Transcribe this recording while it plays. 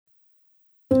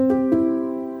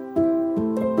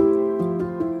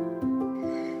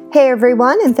Hey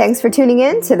everyone, and thanks for tuning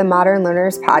in to the Modern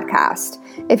Learners Podcast.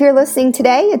 If you're listening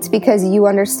today, it's because you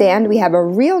understand we have a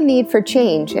real need for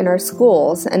change in our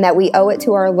schools and that we owe it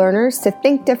to our learners to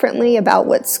think differently about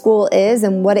what school is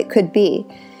and what it could be.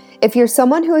 If you're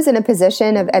someone who is in a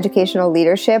position of educational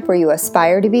leadership where you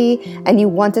aspire to be and you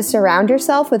want to surround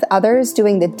yourself with others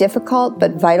doing the difficult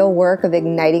but vital work of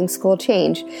igniting school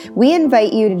change, we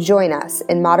invite you to join us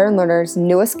in Modern Learners'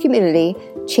 newest community,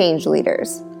 Change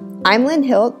Leaders. I'm Lynn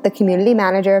Hilt, the Community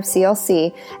Manager of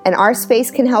CLC, and our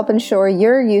space can help ensure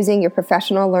you're using your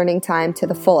professional learning time to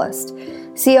the fullest.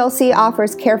 CLC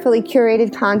offers carefully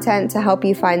curated content to help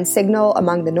you find signal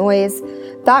among the noise,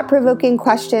 thought-provoking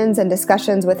questions and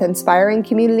discussions with inspiring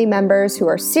community members who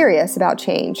are serious about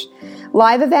change,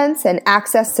 live events and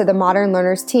access to the Modern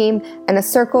Learners team, and a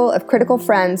circle of critical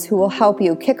friends who will help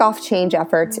you kick off change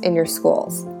efforts in your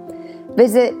schools.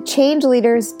 Visit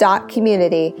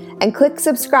changeleaders.community and click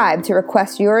subscribe to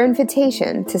request your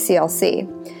invitation to CLC.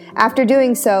 After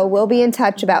doing so, we'll be in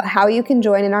touch about how you can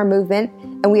join in our movement,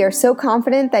 and we are so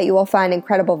confident that you will find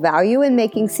incredible value in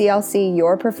making CLC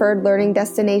your preferred learning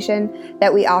destination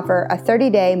that we offer a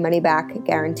 30-day money-back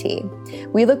guarantee.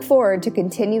 We look forward to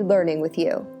continued learning with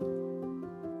you.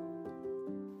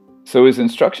 So is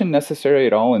instruction necessary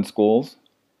at all in schools?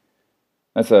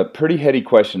 That's a pretty heady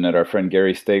question that our friend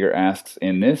Gary Stager asks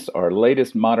in this, our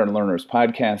latest Modern Learners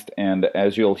podcast, and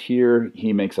as you'll hear,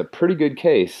 he makes a pretty good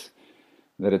case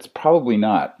that it's probably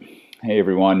not. Hey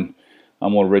everyone,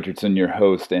 I'm Will Richardson, your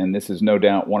host, and this is no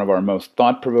doubt one of our most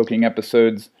thought-provoking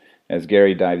episodes as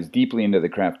Gary dives deeply into the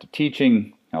craft of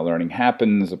teaching, how learning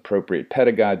happens, appropriate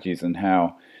pedagogies, and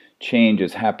how change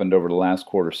has happened over the last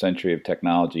quarter century of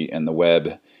technology and the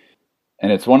web.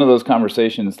 And it's one of those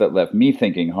conversations that left me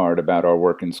thinking hard about our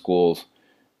work in schools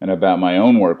and about my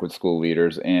own work with school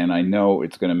leaders, and I know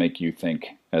it's going to make you think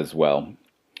as well.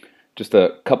 Just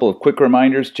a couple of quick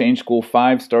reminders. Change School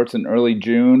 5 starts in early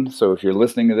June, so if you're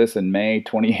listening to this in May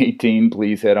 2018,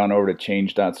 please head on over to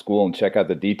change.school and check out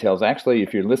the details. Actually,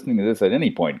 if you're listening to this at any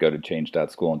point, go to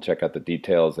change.school and check out the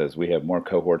details as we have more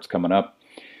cohorts coming up.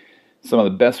 Some of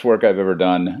the best work I've ever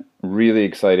done. Really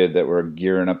excited that we're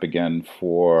gearing up again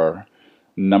for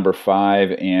number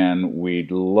 5, and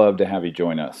we'd love to have you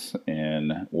join us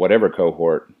in whatever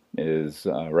cohort is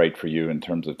right for you in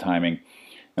terms of timing.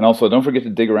 And also, don't forget to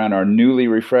dig around our newly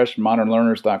refreshed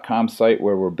modernlearners.com site,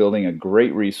 where we're building a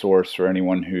great resource for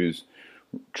anyone who's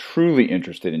truly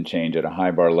interested in change at a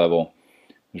high bar level.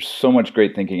 There's so much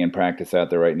great thinking and practice out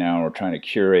there right now, and we're trying to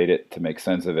curate it to make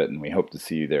sense of it, and we hope to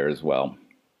see you there as well.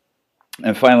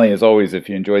 And finally, as always, if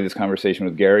you enjoyed this conversation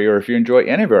with Gary, or if you enjoy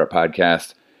any of our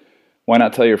podcasts, why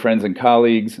not tell your friends and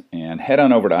colleagues, and head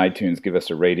on over to iTunes, give us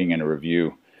a rating and a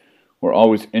review. We're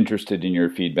always interested in your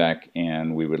feedback,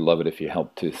 and we would love it if you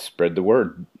help to spread the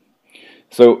word.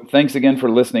 So thanks again for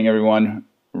listening, everyone.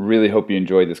 Really hope you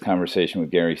enjoyed this conversation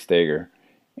with Gary Stager,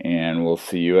 and we'll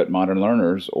see you at Modern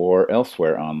Learners or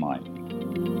elsewhere online.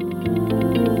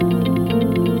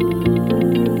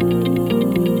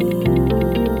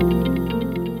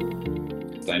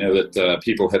 I know that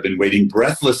people have been waiting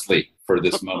breathlessly for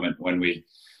this moment when we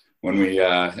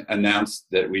announced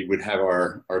that we would have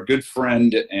our good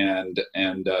friend and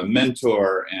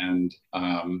mentor and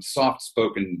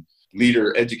soft-spoken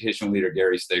leader, educational leader,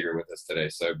 Gary Stager with us today.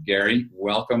 So Gary,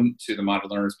 welcome to the Modern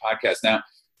Learners Podcast. Now,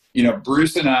 you know,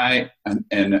 Bruce and I,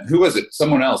 and who was it?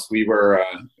 Someone else. We were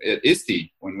at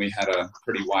ISTE when we had a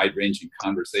pretty wide-ranging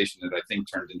conversation that I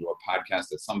think turned into a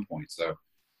podcast at some point. So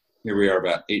here we are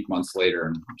about 8 months later,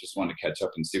 and just want to catch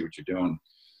up and see what you're doing.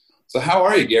 So how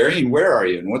are you, Gary, and where are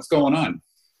you, and what's going on?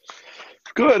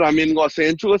 Good. I'm in Los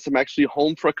Angeles. I'm actually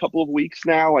home for a couple of weeks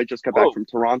now. I just got back from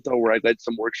Toronto, where I led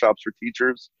some workshops for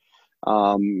teachers.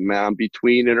 I'm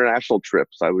between international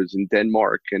trips. I was in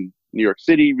Denmark and New York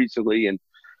City recently, and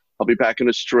I'll be back in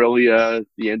Australia at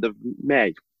the end of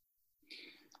May.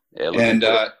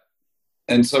 Yeah,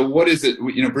 and so what is it,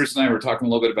 you know, Bruce and I were talking a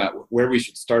little bit about where we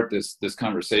should start this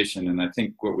conversation. And I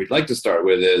think what we'd like to start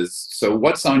with is, so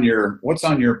what's on your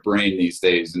brain these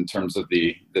days in terms of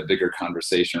the bigger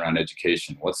conversation around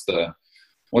education? What's the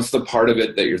part of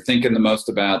it that you're thinking the most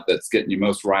about, that's getting you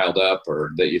most riled up,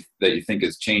 or that you think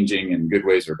is changing in good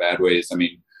ways or bad ways? I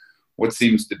mean, what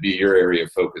seems to be your area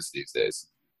of focus these days?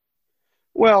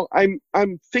 Well, I'm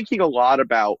thinking a lot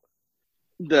about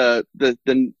the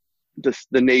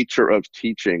nature of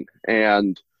teaching,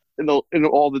 and in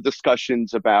all the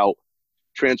discussions about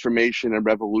transformation and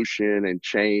revolution and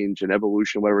change and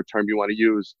evolution, whatever term you want to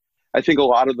use. I think a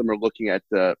lot of them are looking at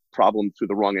the problem through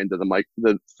the wrong end of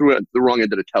the wrong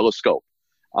end of the telescope,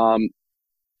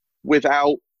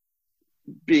 without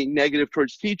being negative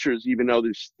towards teachers, even though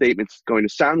this statement's going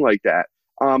to sound like that.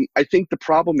 I think the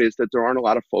problem is that there aren't a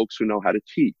lot of folks who know how to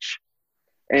teach.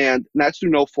 And that's through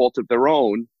no fault of their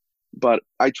own, but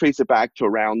I trace it back to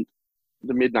around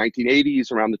the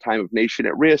mid-1980s, around the time of Nation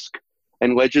at Risk,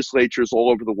 and legislatures all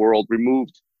over the world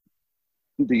removed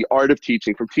the art of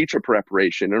teaching from teacher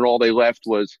preparation, and all they left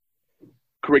was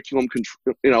curriculum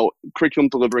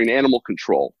delivering animal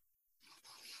control.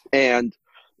 And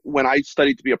when I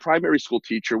studied to be a primary school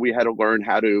teacher, we had to learn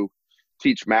how to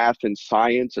teach math and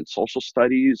science and social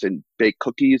studies and bake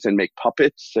cookies and make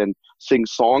puppets and sing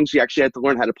songs. You actually had to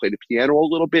learn how to play the piano a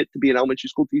little bit to be an elementary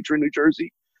school teacher in New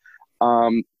Jersey.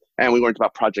 And we learned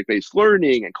about project-based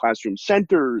learning and classroom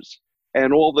centers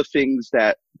and all the things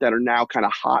that are now kind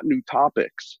of hot new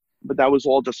topics. But that was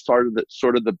all just started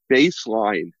sort of the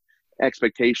baseline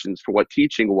expectations for what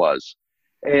teaching was.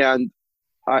 And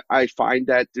I find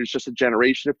that there's just a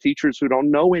generation of teachers who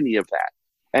don't know any of that.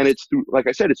 And it's through, like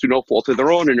I said, it's through no fault of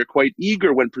their own, and they're quite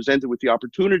eager when presented with the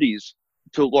opportunities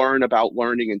to learn about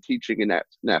learning and teaching in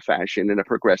that fashion, in a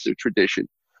progressive tradition,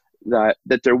 that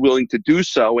they're willing to do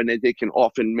so, and that they can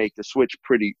often make the switch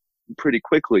pretty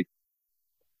quickly.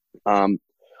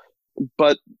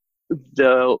 But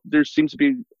there seems to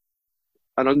be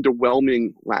an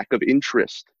underwhelming lack of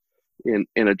interest in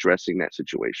addressing that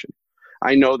situation.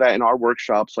 I know that in our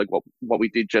workshops, like what we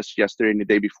did just yesterday and the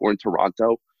day before in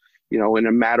Toronto, in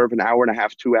a matter of an hour and a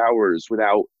half, 2 hours,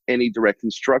 without any direct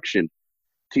instruction,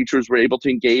 teachers were able to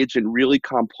engage in really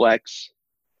complex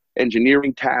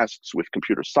engineering tasks with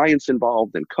computer science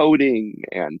involved, and coding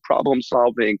and problem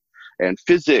solving and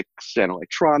physics and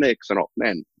electronics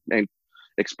and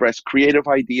express creative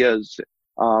ideas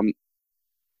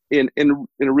in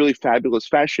a really fabulous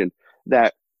fashion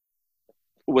that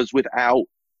was without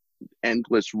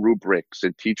endless rubrics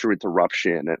and teacher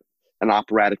interruption and an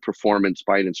operatic performance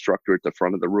by an instructor at the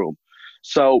front of the room.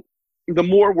 So the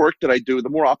more work that I do, the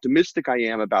more optimistic I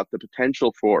am about the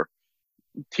potential for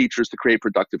teachers to create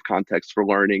productive context for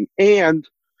learning, and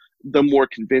the more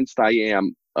convinced I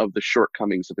am of the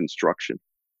shortcomings of instruction.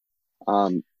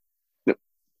 And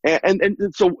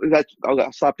so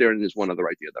I'll stop there, and there's one other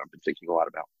idea that I've been thinking a lot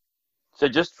about. So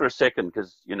just for a second,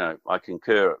 because, I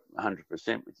concur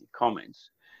 100% with your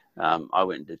comments. I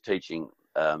went into teaching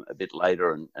a bit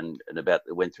later and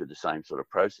went through the same sort of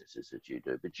processes that you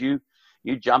do. But you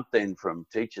jumped then from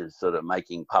teachers sort of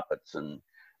making puppets and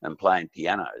playing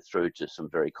piano through to some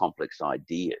very complex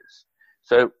ideas.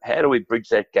 So how do we bridge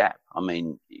that gap? I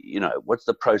mean, what's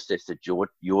the process that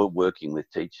you're working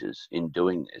with teachers in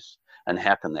doing this, and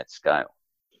how can that scale?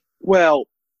 Well,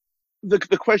 the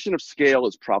question of scale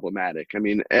is problematic. I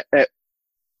mean,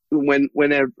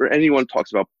 whenever anyone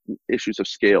talks about issues of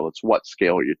scale, it's what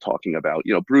scale are you talking about?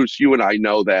 Bruce, you and I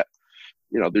know that,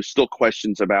 there's still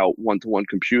questions about one-to-one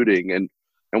computing, and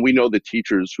we know the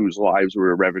teachers whose lives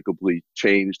were irrevocably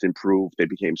changed, improved. They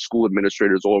became school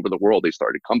administrators all over the world. They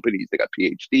started companies. They got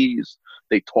PhDs.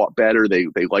 They taught better. They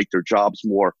liked their jobs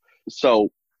more. So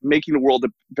making the world a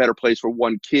better place for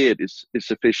one kid is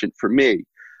sufficient for me.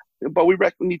 But we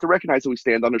need to recognize that we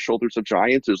stand on the shoulders of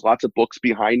giants. There's lots of books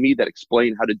behind me that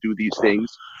explain how to do these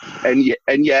things.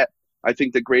 And yet, I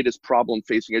think the greatest problem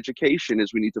facing education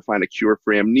is we need to find a cure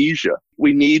for amnesia.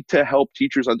 We need to help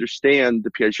teachers understand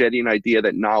the Piagetian idea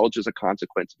that knowledge is a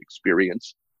consequence of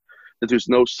experience, that there's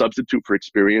no substitute for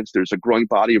experience. There's a growing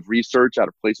body of research out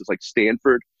of places like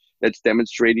Stanford that's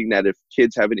demonstrating that if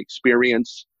kids have an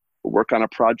experience, work on a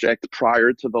project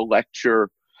prior to the lecture,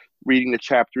 reading the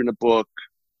chapter in a book,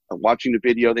 watching the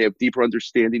video, they have deeper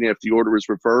understanding if the order is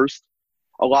reversed.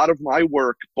 A lot of my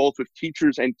work, both with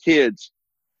teachers and kids,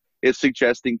 is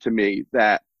suggesting to me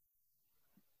that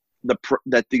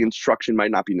the instruction might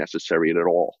not be necessary at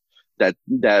all, that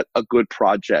a good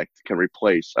project can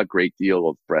replace a great deal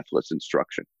of breathless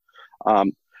instruction.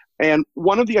 And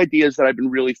one of the ideas that I've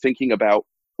been really thinking about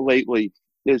lately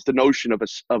is the notion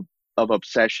of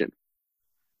obsession.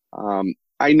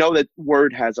 I know that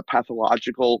word has a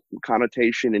pathological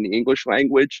connotation in the English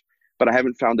language, but I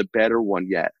haven't found a better one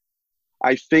yet.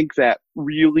 I think that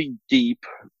really deep,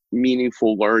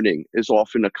 meaningful learning is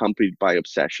often accompanied by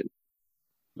obsession.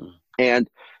 And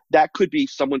that could be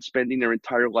someone spending their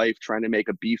entire life trying to make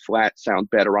a B flat sound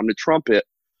better on the trumpet,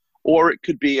 or it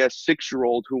could be a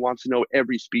 6-year-old who wants to know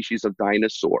every species of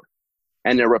dinosaur,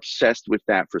 and they're obsessed with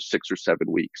that for 6 or 7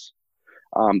 weeks.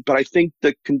 But I think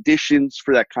the conditions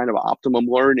for that kind of optimum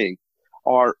learning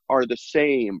are the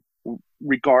same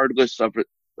regardless of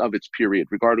its period,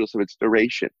 regardless of its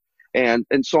duration. And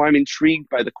so I'm intrigued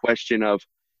by the question of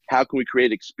how can we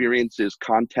create experiences,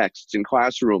 contexts in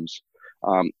classrooms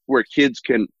where kids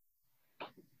can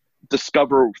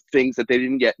discover things that they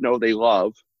didn't yet know they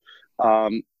love,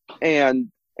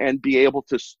 and be able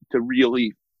to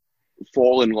really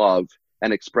fall in love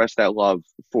and express that love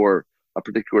for a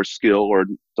particular skill or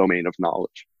domain of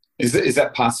knowledge. Is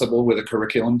that possible with a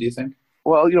curriculum, do you think?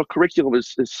 Well, curriculum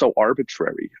is so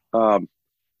arbitrary,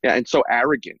 and so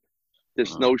arrogant.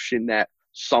 This notion that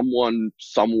someone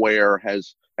somewhere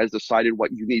has decided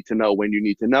what you need to know when you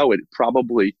need to know it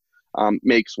probably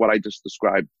makes what I just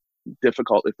described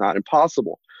difficult, if not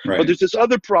impossible. Right. But there's this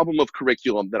other problem of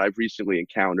curriculum that I've recently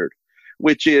encountered,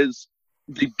 which is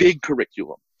the big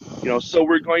curriculum. So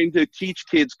we're going to teach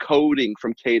kids coding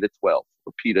from K to 12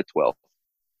 or P to 12.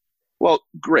 Well,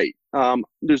 great.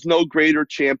 There's no greater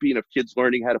champion of kids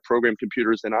learning how to program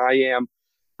computers than I am.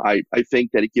 I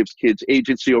think that it gives kids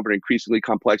agency over an increasingly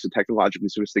complex and technologically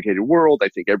sophisticated world. I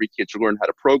think every kid should learn how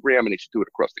to program, and they should do it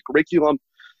across the curriculum.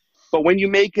 But when you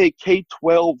make a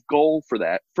K-12 goal for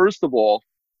that, first of all,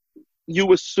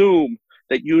 you assume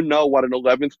that you know what an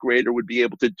 11th grader would be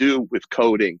able to do with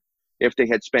coding if they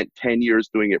had spent 10 years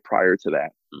doing it prior to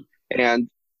that. And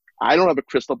I don't have a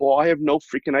crystal ball. I have no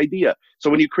freaking idea. So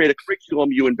when you create a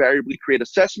curriculum, you invariably create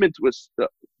assessment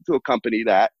to accompany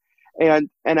that. And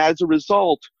as a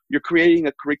result, you're creating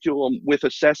a curriculum with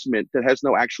assessment that has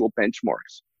no actual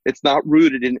benchmarks. It's not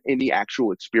rooted in any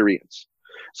actual experience.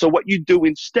 So what you do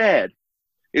instead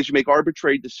is you make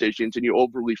arbitrary decisions and you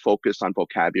overly focus on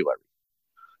vocabulary.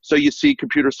 So you see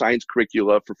computer science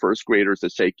curricula for first graders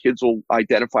that say kids will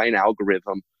identify an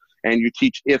algorithm, and you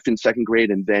teach if in second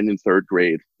grade and then in third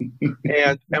grade.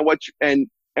 And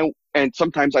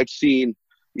sometimes I've seen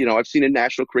in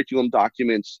national curriculum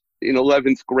documents in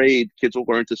 11th grade, kids will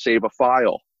learn to save a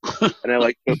file. And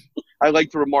I like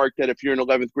to remark that if you're in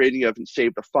 11th grade and you haven't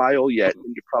saved a file yet,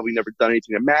 then you've probably never done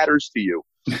anything that matters to you.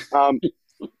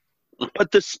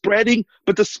 But the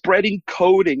spreading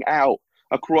coding out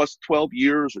across 12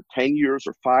 years or 10 years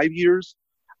or 5 years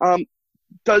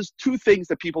does two things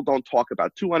that people don't talk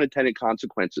about, two unintended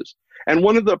consequences. And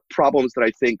one of the problems that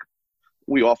I think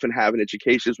we often have in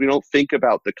education is we don't think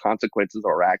about the consequences of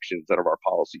our actions and of our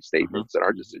policy statements and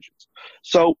our decisions.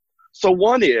 So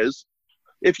one is,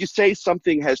 if you say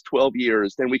something has 12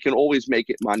 years, then we can always make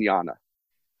it mañana.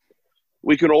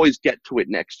 We can always get to it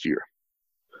next year.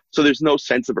 So there's no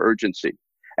sense of urgency.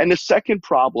 And the second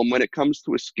problem, when it comes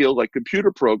to a skill like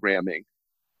computer programming,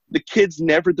 the kids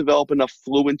never develop enough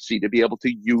fluency to be able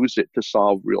to use it to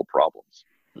solve real problems.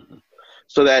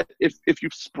 So that if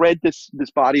you've spread this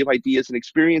body of ideas and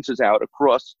experiences out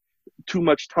across too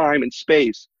much time and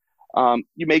space,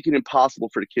 you make it impossible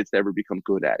for the kids to ever become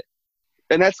good at it.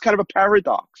 And that's kind of a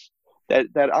paradox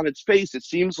that on its face, it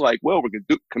seems like, well, we're going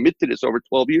to commit to this over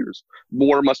 12 years.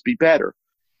 More must be better.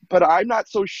 But I'm not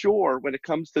so sure when it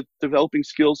comes to developing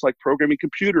skills like programming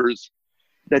computers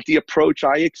that the approach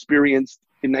I experienced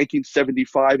in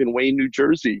 1975 in Wayne, New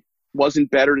Jersey wasn't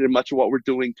better than much of what we're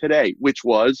doing today, which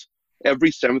was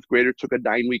every 7th grader took a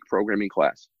 9-week programming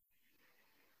class.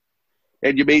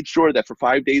 And you made sure that for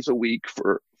 5 days a week,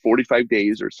 for 45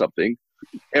 days or something,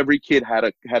 every kid had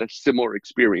a similar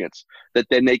experience that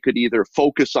then they could either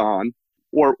focus on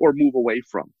or move away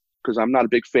from, because I'm not a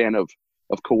big fan of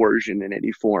coercion in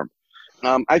any form.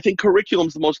 I think curriculum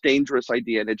is the most dangerous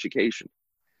idea in education.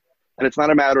 And it's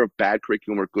not a matter of bad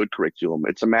curriculum or good curriculum.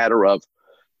 It's a matter of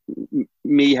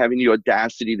me having the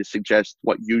audacity to suggest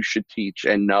what you should teach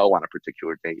and know on a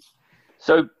particular date.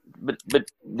 So, but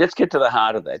let's get to the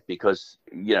heart of that, because,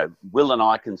 Will and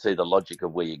I can see the logic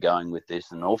of where you're going with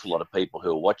this, and an awful lot of people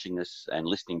who are watching this and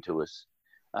listening to us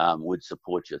would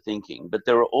support your thinking. But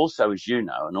there are also, as you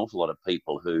know, an awful lot of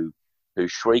people who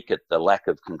shriek at the lack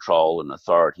of control and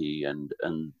authority and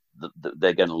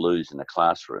they're going to lose in a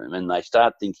classroom. And they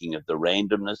start thinking of the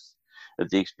randomness of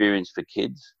the experience for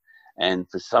kids. And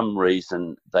for some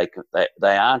reason, they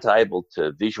aren't able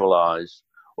to visualize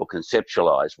or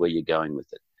conceptualize where you're going with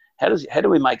it. How do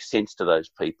we make sense to those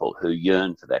people who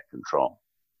yearn for that control?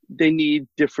 They need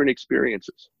different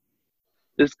experiences.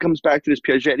 This comes back to this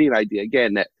Piagetian idea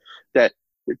again, that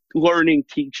learning,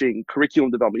 teaching, curriculum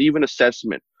development, even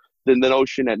assessment, the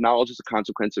notion that knowledge is a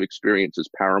consequence of experience is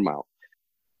paramount.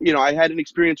 I had an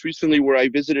experience recently where I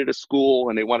visited a school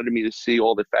and they wanted me to see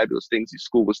all the fabulous things the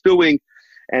school was doing.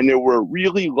 And there were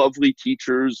really lovely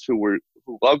teachers who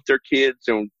loved their kids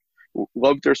and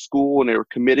loved their school, and they were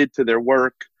committed to their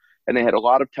work, and they had a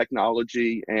lot of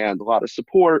technology and a lot of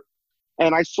support.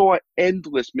 And I saw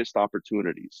endless missed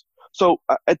opportunities. So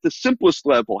at the simplest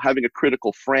level, having a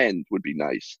critical friend would be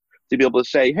nice, to be able to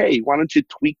say, hey, why don't you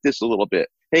tweak this a little bit?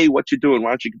 Hey, what you doing? Why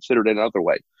don't you consider it another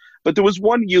way? But there was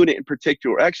one unit in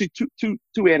particular, actually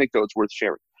two anecdotes worth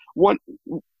sharing. One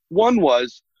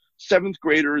was, seventh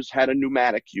graders had a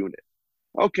pneumatic unit.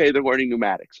 Okay, they're learning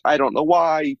pneumatics. I don't know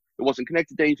why. It wasn't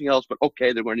connected to anything else, but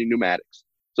okay, they're learning pneumatics.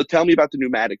 So tell me about the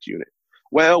pneumatics unit.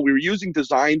 Well, we were using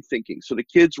design thinking. So the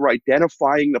kids were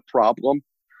identifying the problem,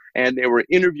 and they were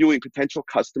interviewing potential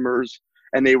customers,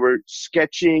 and they were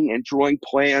sketching and drawing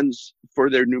plans for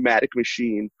their pneumatic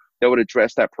machine that would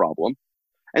address that problem.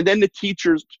 And then the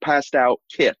teachers passed out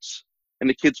kits, and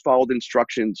the kids followed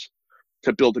instructions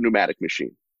to build a pneumatic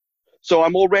machine. So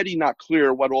I'm already not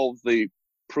clear what all of the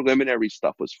preliminary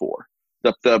stuff was for.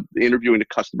 The interviewing the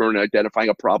customer and identifying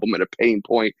a problem and a pain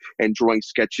point and drawing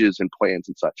sketches and plans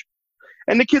and such.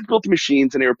 And the kids built the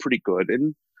machines, and they were pretty good.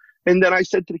 And then I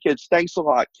said to the kids, thanks a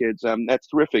lot, kids. That's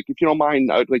terrific. If you don't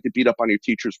mind, I'd like to beat up on your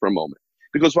teachers for a moment.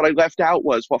 Because what I left out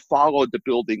was what followed the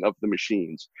building of the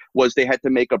machines was they had to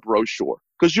make a brochure.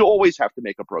 Because you always have to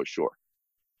make a brochure.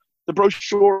 The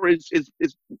brochure is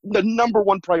the number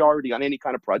one priority on any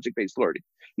kind of project-based learning.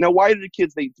 Now, why do the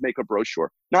kids need to make a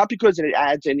brochure? Not because it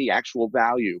adds any actual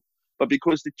value, but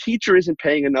because the teacher isn't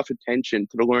paying enough attention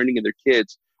to the learning of their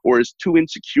kids or is too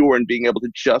insecure in being able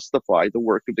to justify the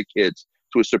work of the kids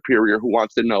to a superior who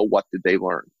wants to know what did they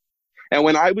learn. And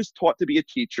when I was taught to be a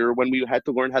teacher, when we had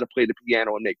to learn how to play the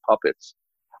piano and make puppets,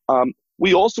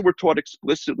 we also were taught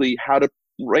explicitly how to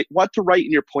write, what to write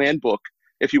in your plan book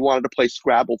if you wanted to play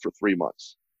Scrabble for 3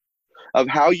 months, of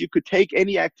how you could take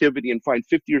any activity and find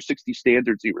 50 or 60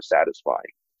 standards you were satisfying.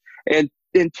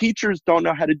 And teachers don't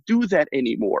know how to do that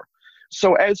anymore.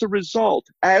 So as a result,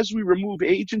 as we remove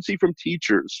agency from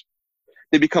teachers,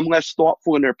 they become less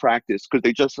thoughtful in their practice because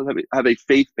they just have a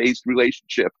faith-based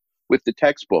relationship with the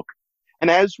textbook. And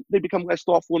as they become less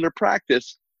thoughtful in their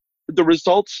practice, the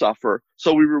results suffer.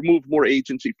 So we remove more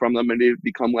agency from them and they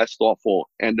become less thoughtful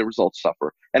and the results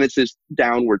suffer. And it's this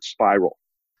downward spiral.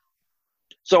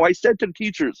 So I said to the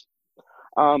teachers,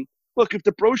 look, if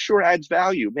the brochure adds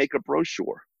value, make a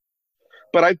brochure.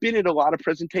 But I've been in a lot of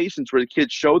presentations where the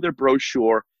kids show their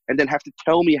brochure and then have to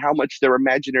tell me how much their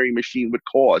imaginary machine would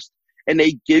cost. And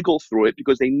they giggle through it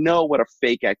because they know what a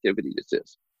fake activity this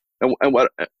is.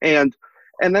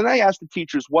 And then I asked the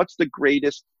teachers, what's the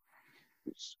greatest,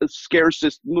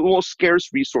 most scarce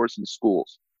resource in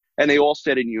schools? And they all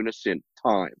said in unison,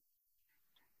 time.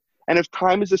 And if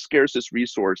time is the scarcest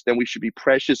resource, then we should be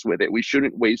precious with it. We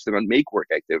shouldn't waste it on make-work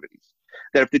activities.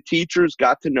 That if the teachers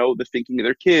got to know the thinking of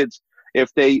their kids,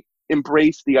 if they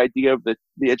embrace the idea of the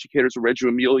educators of Reggio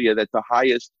Emilia, that the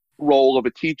highest role of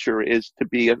a teacher is to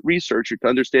be a researcher, to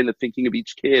understand the thinking of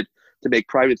each kid, to make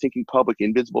private thinking public,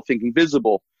 invisible thinking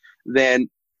visible, then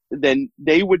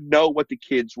they would know what the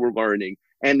kids were learning.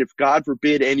 And if, God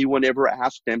forbid, anyone ever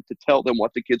asked them to tell them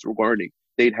what the kids were learning,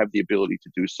 they'd have the ability to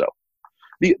do so.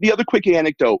 The other quick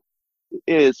anecdote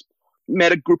is,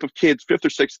 met a group of kids, 5th or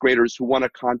 6th graders, who won a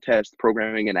contest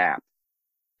programming an app.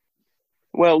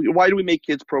 Well, why do we make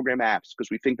kids program apps?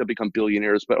 Because we think they'll become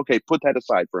billionaires. But okay, put that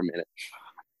aside for a minute.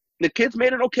 The kids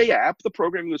made an okay app. The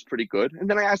programming was pretty good. And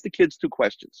then I asked the kids 2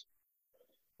 questions.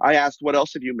 I asked, what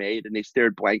else have you made? And they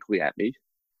stared blankly at me.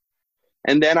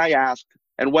 And then I asked,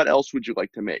 and what else would you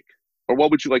like to make? Or what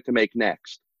would you like to make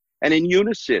next? And in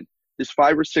unison, these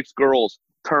 5 or 6 girls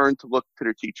turned to look to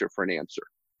their teacher for an answer.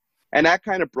 And that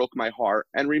kind of broke my heart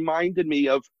and reminded me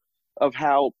of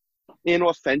how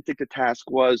inauthentic the task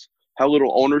was, how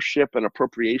little ownership and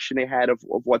appropriation they had of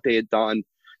what they had done,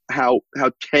 how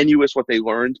tenuous what they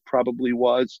learned probably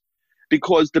was.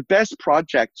 Because the best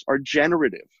projects are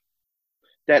generative.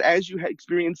 That as you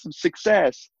experience some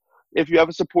success, if you have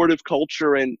a supportive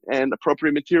culture and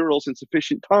appropriate materials and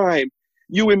sufficient time,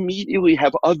 you immediately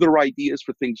have other ideas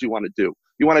for things you want to do.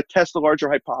 You want to test a larger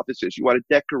hypothesis. You want to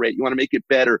decorate. You want to make it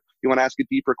better. You want to ask a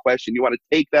deeper question. You want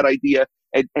to take that idea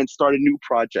and start a new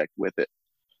project with it.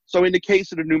 So in the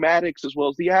case of the pneumatics as well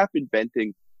as the app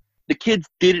inventing, the kids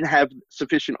didn't have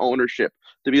sufficient ownership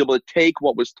to be able to take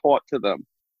what was taught to them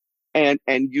and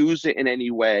use it in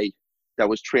any way that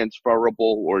was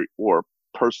transferable or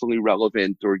personally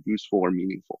relevant or useful or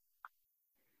meaningful.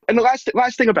 And the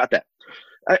last thing about that,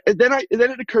 then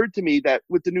it occurred to me that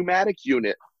with the pneumatic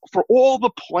unit, for all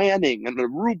the planning and the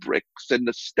rubrics and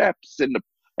the steps and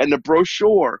the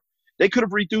brochure, they could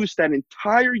have reduced that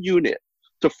entire unit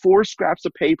to 4 scraps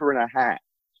of paper and a hat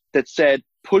that said,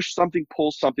 push something,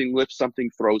 pull something, lift something,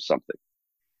 throw something.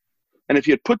 And if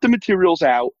you had put the materials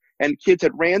out and kids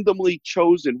had randomly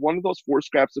chosen one of those 4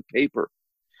 scraps of paper,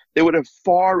 they would have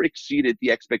far exceeded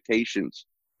the expectations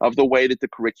of the way that the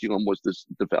curriculum was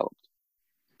developed.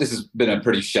 This has been a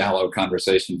pretty shallow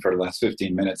conversation for the last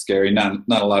 15 minutes, Gary. Not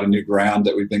a lot of new ground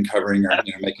that we've been covering or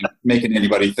making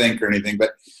anybody think or anything.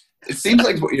 But it seems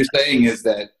like what you're saying is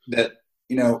that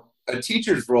a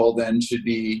teacher's role then should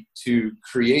be to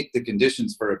create the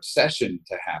conditions for obsession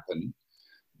to happen,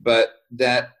 but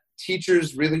that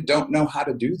teachers really don't know how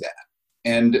to do that.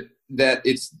 And that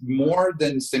it's more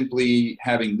than simply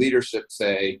having leadership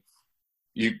say,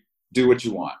 you do what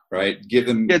you want, right? Give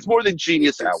them. Yeah, it's more than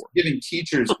genius hour. Giving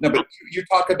teachers, no, but you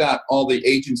talk about all the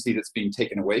agency that's being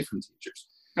taken away from teachers.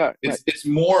 Right, it's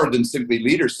more than simply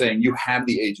leaders saying you have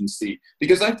the agency.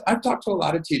 Because I've talked to a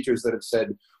lot of teachers that have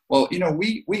said, well,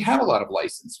 we have a lot of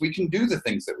license. We can do the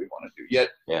things that we want to do. Yet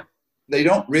they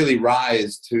don't really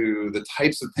rise to the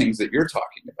types of things that you're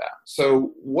talking about.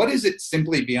 So what is it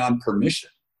simply beyond permission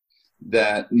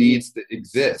that needs to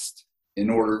exist in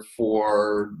order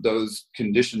for those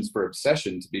conditions for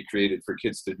obsession to be created for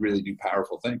kids to really do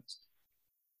powerful things?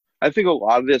 I think a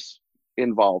lot of this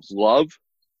involves love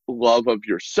of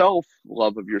yourself,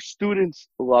 love of your students,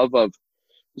 love of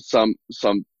some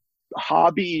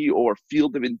hobby or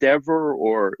field of endeavor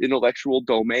or intellectual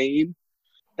domain.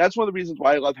 That's one of the reasons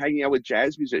why I love hanging out with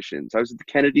jazz musicians. I was at the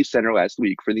Kennedy Center last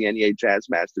week for the NEA Jazz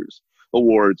Masters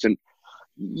Awards, and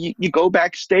you go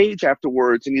backstage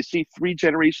afterwards and you see 3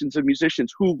 generations of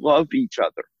musicians who love each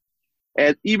other,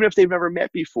 and even if they've never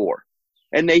met before,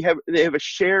 and they have a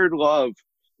shared love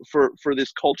for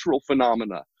this cultural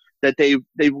phenomena that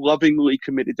they've lovingly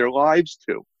committed their lives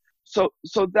to. So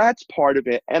that's part of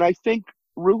it. And I think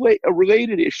a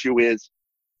related issue is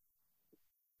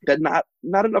that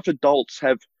not enough adults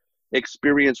have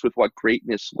experience with what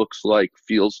greatness looks like,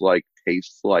 feels like,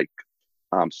 tastes like,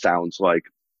 sounds like.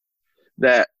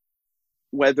 That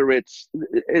whether it's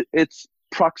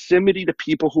proximity to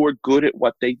people who are good at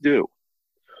what they do.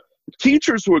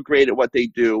 Teachers who are great at what they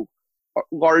do are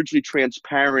largely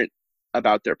transparent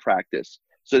about their practice,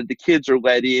 so that the kids are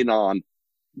let in on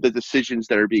the decisions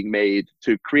that are being made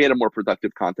to create a more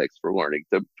productive context for learning,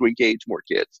 to engage more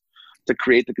kids, to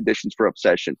create the conditions for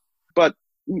obsession. But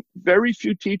very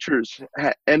few teachers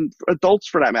and adults,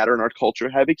 for that matter, in our culture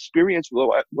have experience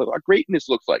with what greatness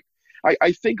looks like.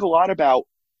 I think a lot about,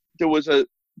 there was a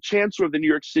chancellor of the New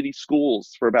York City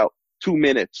schools for about 2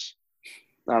 minutes,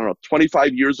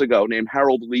 25 years ago, named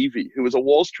Harold Levy, who was a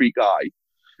Wall Street guy,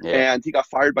 and he got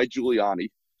fired by Giuliani.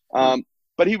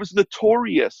 But he was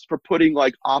notorious for putting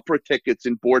like opera tickets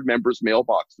in board members'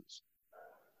 mailboxes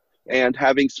and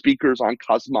having speakers on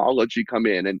cosmology come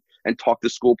in and talk to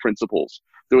school principals.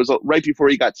 There was right before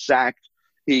he got sacked,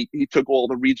 he took all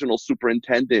the regional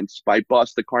superintendents by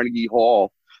bus to Carnegie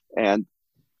Hall, and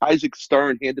Isaac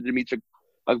Stern handed him each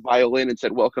a violin and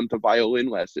said, "Welcome to violin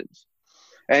lessons."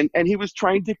 And he was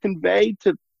trying to convey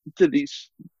to these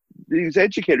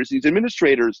educators, these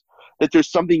administrators, that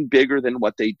there's something bigger than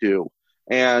what they do.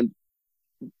 And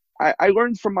I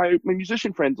learned from my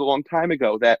musician friends a long time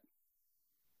ago that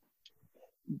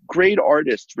great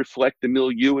artists reflect the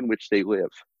milieu in which they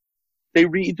live. They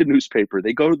read the newspaper,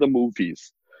 they go to the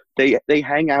movies, they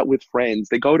hang out with friends,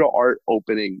 they go to art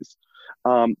openings.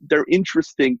 They're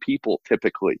interesting people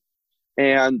typically.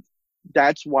 And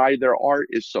that's why their art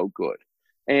is so good.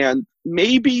 And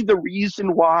maybe the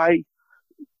reason why,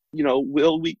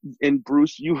 Will and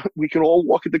Bruce, we can all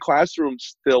walk into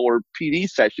classrooms still, or PD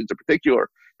sessions in particular,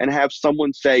 and have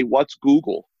someone say, "What's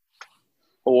Google?"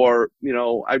 Or,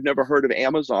 "I've never heard of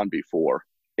Amazon before,"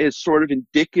 is sort of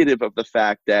indicative of the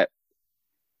fact that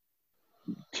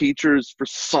teachers, for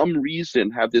some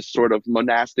reason, have this sort of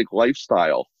monastic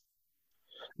lifestyle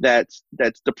that's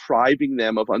depriving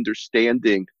them of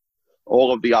understanding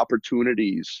all of the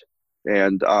opportunities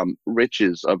and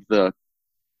riches of the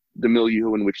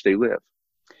milieu in which they live.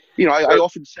 I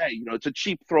often say, it's a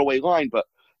cheap throwaway line, but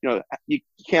you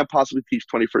can't possibly teach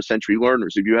 21st century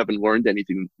learners if you haven't learned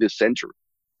anything this century.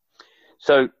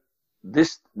 So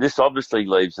this obviously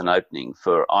leaves an opening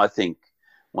for, I think,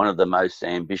 one of the most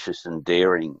ambitious and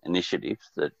daring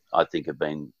initiatives that I think have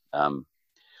been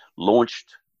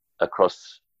launched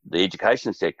across the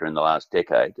education sector in the last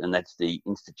decade, and that's the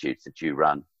institutes that you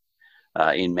run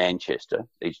in Manchester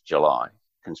each July,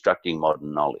 Constructing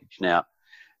Modern Knowledge. Now,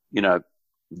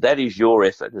 that is your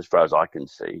effort, as far as I can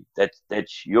see.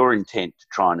 That's your intent to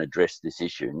try and address this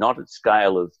issue, not at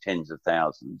scale of tens of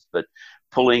thousands, but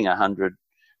pulling couple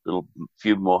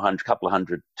of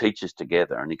hundred teachers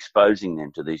together and exposing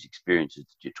them to these experiences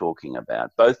that you're talking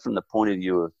about, both from the point of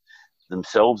view of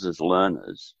themselves as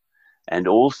learners and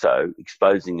also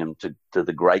exposing them to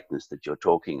the greatness that you're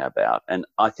talking about. And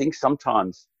I think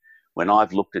sometimes when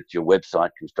I've looked at your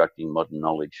website, Constructing Modern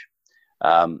Knowledge,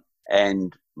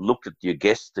 and looked at your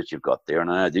guests that you've got there,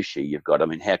 and I know this year you've got,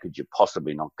 how could you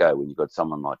possibly not go when you've got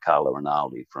someone like Carla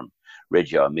Rinaldi from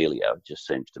Reggio Emilia? It just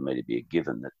seems to me to be a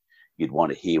given that you'd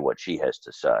want to hear what she has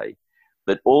to say.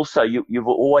 but also you've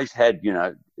always had,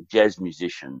 jazz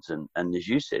musicians and as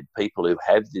you said, people who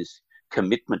have this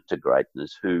commitment to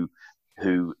greatness, who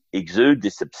exude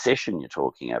this obsession you're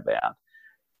talking about,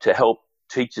 to help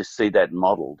teachers see that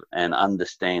modeled and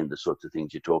understand the sorts of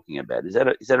things you're talking about. Is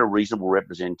that a reasonable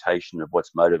representation of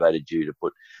what's motivated you to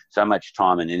put so much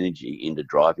time and energy into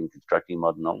driving constructing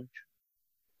modern knowledge?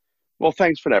 Well,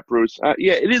 thanks for that, Bruce.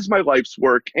 Yeah, it is my life's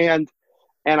work, and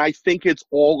I think it's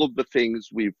all of the things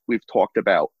we've talked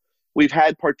about. We've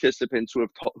had participants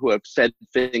who have said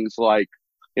things like,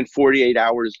 in 48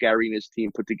 hours, Gary and his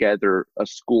team put together a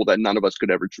school that none of us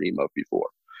could ever dream of before.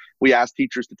 We asked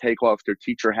teachers to take off their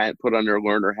teacher hat, put on their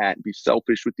learner hat, and be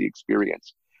selfish with the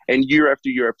experience. And year after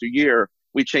year after year,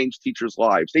 we changed teachers'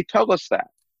 lives. They tell us that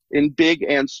in big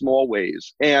and small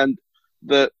ways. And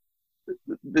the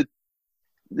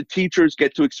teachers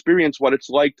get to experience what it's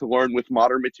like to learn with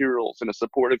modern materials in a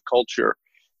supportive culture,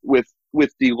 with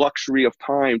the luxury of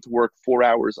time to work 4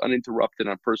 hours uninterrupted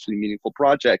on personally meaningful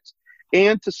projects,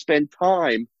 and to spend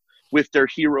time with their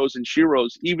heroes and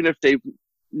sheroes, even if they've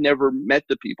never met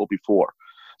the people before.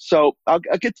 So I'll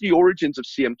get to the origins of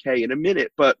CMK in a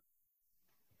minute, but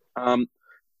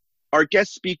our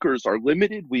guest speakers are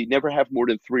limited. We never have more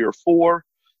than 3 or 4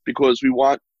 because we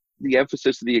want the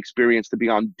emphasis of the experience to be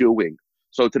on doing.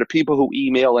 So to the people who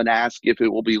email and ask if it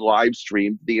will be live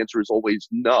streamed, the answer is always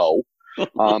no,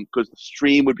 because the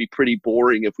stream would be pretty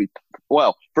boring if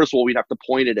first of all, we'd have to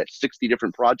point it at 60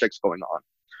 different projects going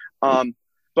on.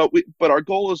 But our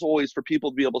goal is always for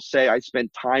people to be able to say, I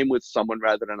spent time with someone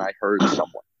rather than I heard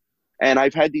someone. And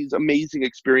I've had these amazing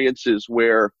experiences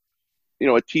where,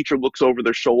 a teacher looks over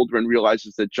their shoulder and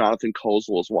realizes that Jonathan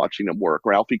Kozol is watching them work,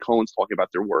 or Alfie Cohen's talking about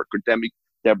their work, or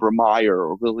Deborah Meyer,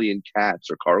 or Lillian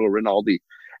Katz, or Carlo Rinaldi.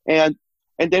 And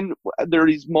then there are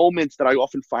these moments that I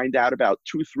often find out about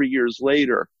 2-3 years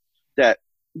later that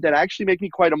actually make me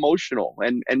quite emotional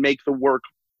and make the work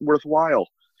worthwhile.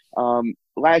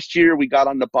 Last year, we got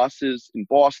on the buses in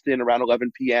Boston around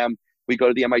 11 p.m. We go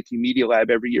to the MIT Media Lab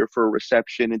every year for a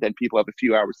reception, and then people have a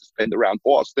few hours to spend around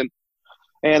Boston.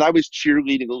 And I was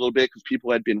cheerleading a little bit because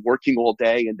people had been working all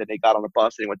day, and then they got on a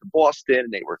bus and they went to Boston,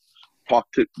 and they were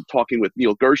talking with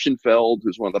Neil Gershenfeld,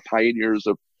 who's one of the pioneers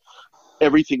of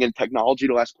everything in technology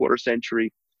the last quarter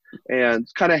century. And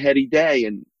it's kind of a heady day.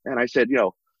 And I said,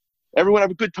 everyone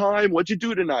have a good time. What'd you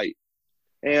do tonight?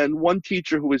 And one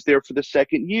teacher who was there for the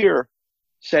second year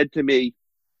said to me,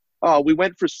 oh, we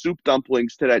went for soup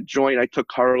dumplings to that joint I took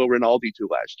Carlo Rinaldi to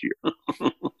last year.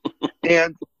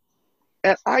 and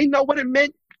I know what it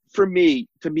meant for me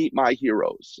to meet my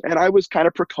heroes. And I was kind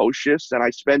of precocious, and I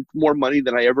spent more money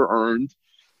than I ever earned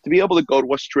to be able to go to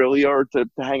Australia or to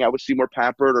hang out with Seymour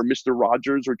Papert or Mr.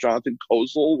 Rogers or Jonathan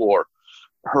Kozol or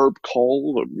Herb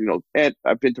Cole, or, and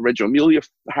I've been to Reggio Emilia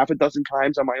half a dozen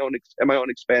times at my own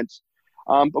expense.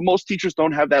 But most teachers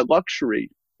don't have that luxury,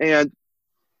 and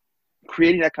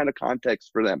creating that kind of context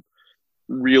for them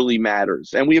really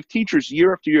matters. And we have teachers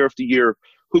year after year after year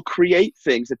who create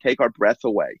things that take our breath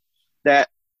away, that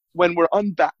when we're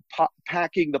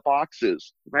unpacking the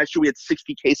boxes, last year we had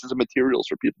 60 cases of materials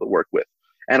for people to work with,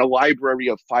 and a library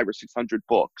of 500 or 600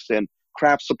 books, and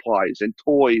craft supplies, and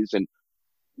toys,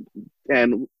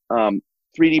 and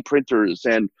 3D printers,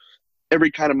 and every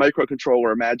kind of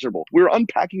microcontroller imaginable. We were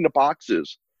unpacking the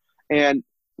boxes, and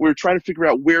we were trying to figure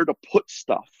out where to put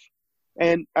stuff.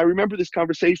 And I remember this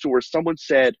conversation where someone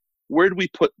said, where do we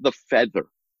put the feather?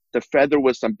 The feather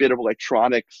was some bit of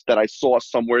electronics that I saw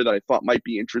somewhere that I thought might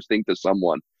be interesting to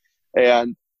someone.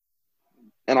 And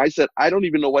I said, I don't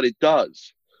even know what it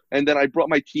does. And then I brought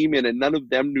my team in, and none of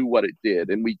them knew what it did.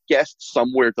 And we guessed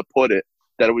somewhere to put it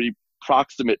that it would be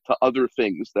proximate to other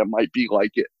things that might be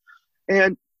like it.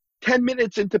 And 10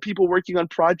 minutes into people working on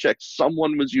projects,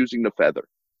 someone was using the feather.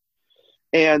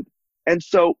 And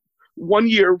so one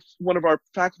year, one of our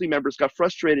faculty members got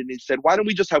frustrated, and he said, why don't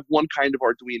we just have one kind of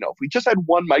Arduino? If we just had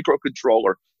one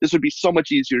microcontroller, this would be so much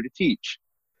easier to teach.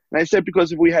 And I said,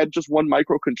 because if we had just one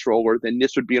microcontroller, then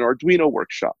this would be an Arduino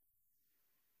workshop.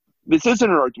 This isn't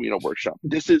an Arduino workshop.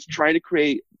 This is trying to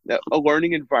create a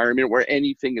learning environment where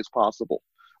anything is possible,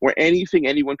 where anything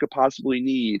anyone could possibly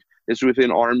need is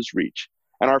within arm's reach.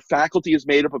 And our faculty is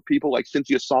made up of people like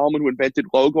Cynthia Solomon, who invented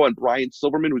Logo, and Brian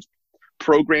Silverman, who's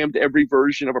programmed every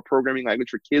version of a programming language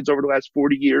for kids over the last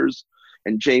 40 years,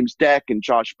 and James Deck, and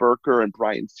Josh Berker, and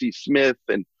Brian C. Smith,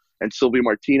 and Sylvia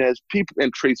Martinez, people,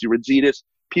 and Tracy Redzitis.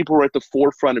 People are at the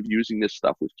forefront of using this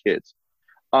stuff with kids.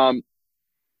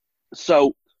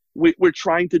 So we're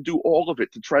trying to do all of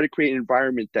it to try to create an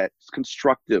environment that's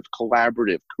constructive,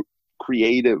 collaborative,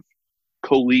 creative,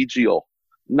 collegial,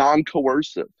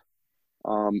 non-coercive.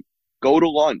 Go to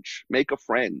lunch, make a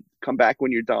friend, come back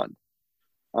when you're done.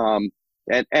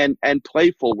 And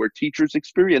playful, where teachers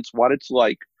experience what it's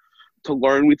like to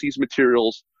learn with these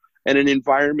materials and an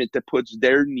environment that puts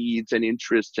their needs and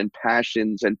interests and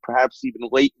passions and perhaps even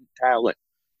latent talent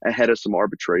ahead of some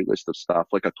arbitrary list of stuff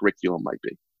like a curriculum might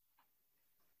be.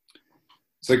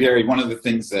 So Gary, one of the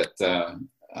things that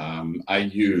I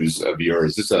use of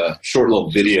yours is a short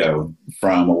little video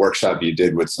from a workshop you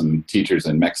did with some teachers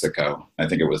in Mexico. I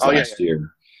think it was last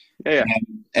year. Yeah.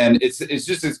 And it's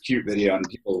just this cute video, and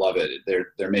people love it.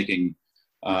 They're making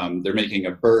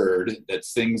a bird that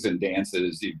sings and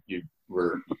dances. You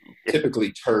were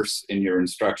typically terse in your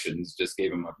instructions, just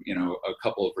gave them a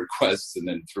couple of requests and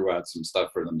then threw out some stuff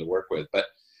for them to work with. But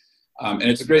and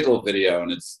it's a great little video,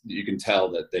 and you can tell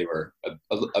that they were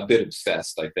a bit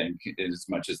obsessed, I think, as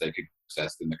much as they could be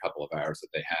obsessed in the couple of hours that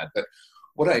they had. But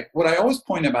what I always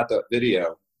point out about that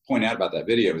video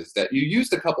is that you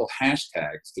used a couple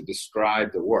hashtags to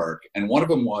describe the work, and one of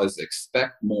them was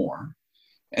expect more,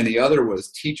 and the other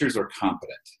was teachers are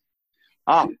competent.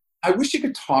 I wish you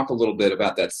could talk a little bit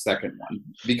about that second one,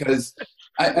 because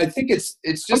I think it's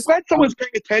just. I'm glad someone's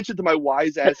paying attention to my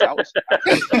wise ass house.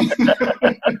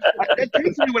 That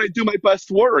takes me when I do my best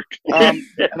work, and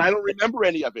I don't remember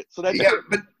any of it. So that's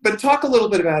but talk a little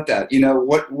bit about that.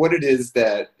 What it is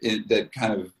that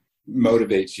kind of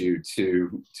motivates you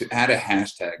to add a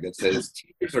hashtag that says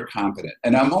teachers are competent,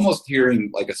 and I'm almost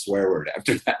hearing like a swear word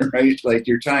after that, right? Like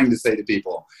you're trying to say to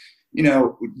people,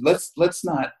 let's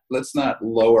not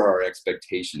lower our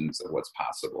expectations of what's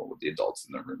possible with the adults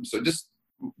in the room. So just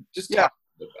talk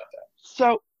a bit about that.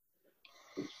 So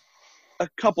a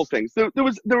couple things. There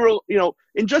were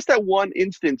in just that one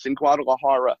instance in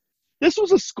Guadalajara, this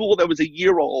was a school that was a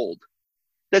year old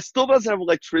that still doesn't have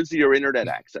electricity or internet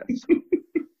access.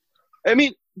 I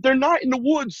mean, they're not in the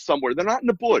woods somewhere. They're not in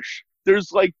the bush.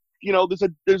 There's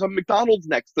there's a McDonald's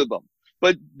next to them.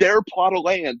 But their plot of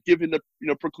land, given the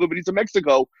proclivities of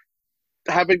Mexico,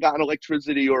 haven't gotten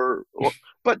electricity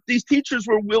but these teachers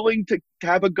were willing to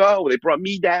have a go. They brought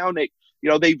me down.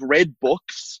 They've read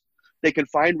books. They can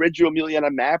find Reggio Emilia on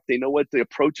a map. They know what the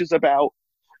approach is about.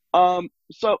 And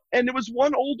there was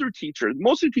one older teacher.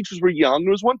 Most of the teachers were young.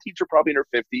 There was one teacher probably in her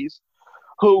 50s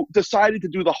who decided to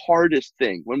do the hardest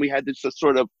thing when we had this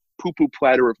sort of poo-poo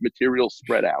platter of material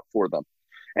spread out for them.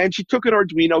 And she took an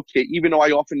Arduino kit, even though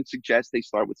I often suggest they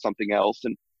start with something else.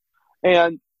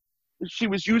 And she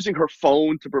was using her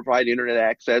phone to provide internet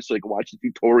access, so they could watch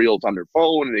the tutorials on their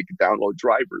phone and they could download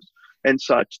drivers and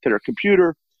such to their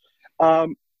computer.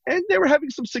 And they were having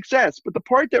some success. But the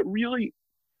part that really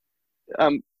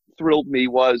thrilled me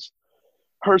was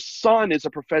her son is a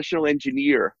professional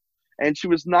engineer. And she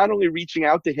was not only reaching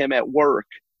out to him at work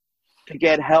to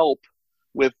get help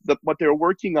with what they were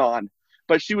working on,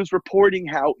 but she was reporting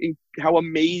how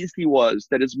amazed he was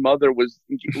that his mother was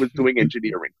doing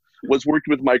engineering, was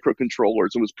working with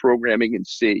microcontrollers and was programming in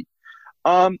C.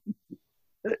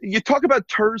 You talk about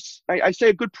terse. I say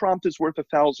a good prompt is worth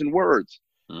 1,000 words.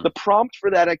 The prompt for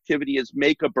that activity is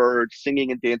make a bird.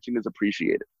 Singing and dancing is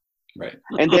appreciated. Right.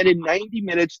 And then in 90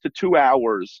 minutes to 2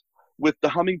 hours, with the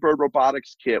Hummingbird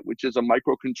Robotics Kit, which is a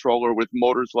microcontroller with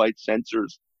motors, lights,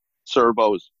 sensors,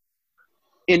 servos,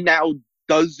 in now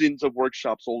dozens of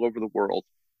workshops all over the world,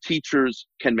 teachers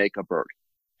can make a bird.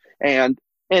 And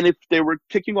if they were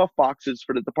ticking off boxes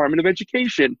for the Department of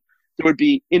Education, there would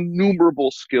be innumerable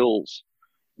skills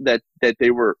that they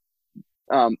were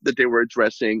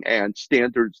addressing and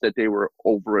standards that they were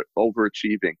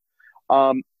overachieving.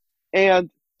 And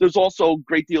there's also a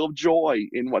great deal of joy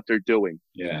in what they're doing.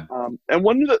 Yeah. And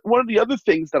one of the other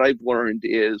things that I've learned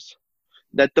is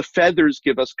that the feathers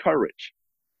give us courage.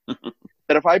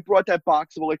 That if I brought that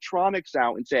box of electronics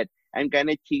out and said, I'm going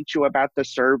to teach you about the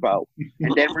servo,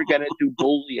 and then we're going to do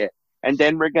Boolean, and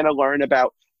then we're going to learn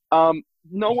about,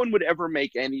 no one would ever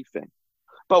make anything.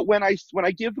 But when I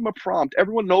give them a prompt,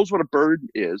 everyone knows what a bird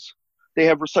is. They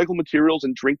have recycled materials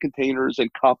and drink containers and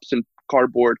cups and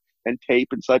cardboard and tape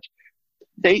and such.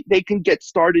 They can get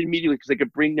started immediately because they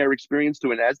can bring their experience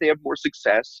to it. And as they have more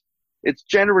success, it's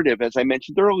generative, as I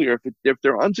mentioned earlier. If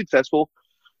they're unsuccessful,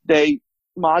 they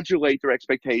modulate their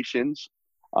expectations,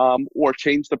 or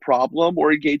change the problem,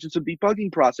 or engage in some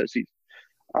debugging processes.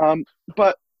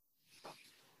 But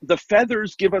the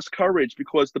feathers give us courage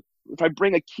because if I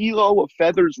bring a kilo of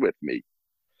feathers with me,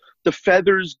 the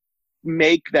feathers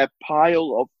make that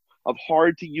pile of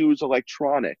hard to use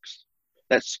electronics,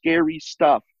 that scary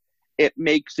stuff, it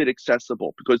makes it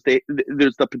accessible because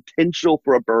there's the potential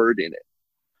for a bird in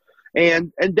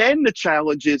it. And then the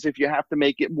challenge is if you have to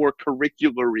make it more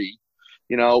curricular-y,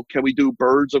 Can we do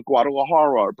birds of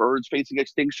Guadalajara, or birds facing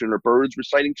extinction, or birds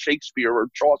reciting Shakespeare or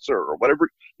Chaucer, or whatever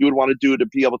you would want to do to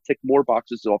be able to tick more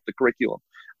boxes off the curriculum.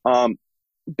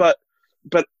 But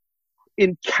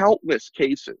in countless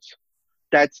cases,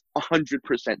 that's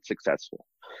 100% successful.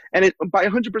 And by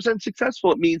 100%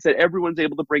 successful, it means that everyone's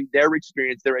able to bring their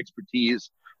experience, their expertise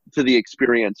to the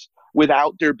experience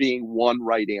without there being one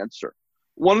right answer.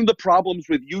 One of the problems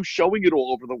with you showing it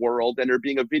all over the world and there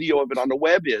being a video of it on the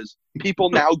web is people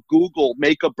now Google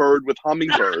 "make a bird with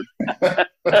hummingbird,"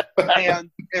 and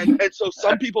so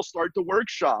some people start the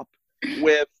workshop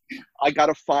with "I got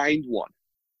to find one,"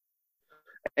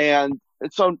 and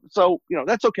so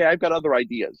that's okay. I've got other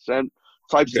ideas, and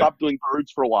so I've stopped doing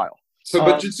birds for a while. So,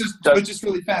 but just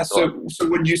really fast. So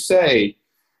when you say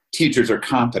teachers are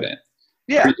competent.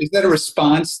 Yeah. Is that a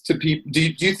response to people? Do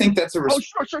you think that's a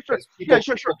response? Oh, sure. Yeah,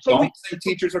 sure. So don't think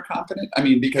teachers are competent? I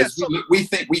mean, because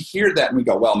we hear that and we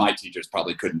go, well, my teachers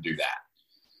probably couldn't do that.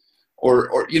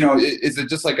 Or is it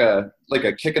just like a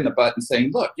kick in the butt and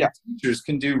saying, look, teachers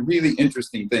can do really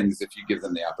interesting things if you give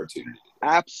them the opportunity?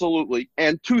 Absolutely.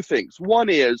 And two things. One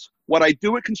is what I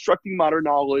do at Constructing Modern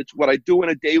Knowledge, what I do in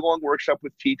a day-long workshop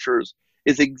with teachers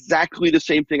is exactly the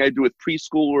same thing I do with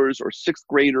preschoolers or sixth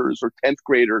graders or 10th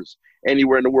graders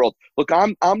anywhere in the world. Look,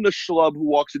 I'm the schlub who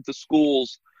walks into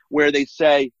schools where they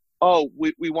say, oh,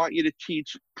 we want you to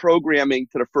teach programming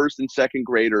to the first and second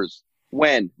graders.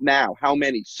 When? Now? How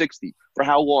many? 60. For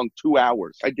how long? 2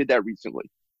 hours. I did that recently.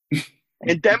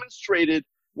 And demonstrated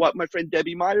what my friend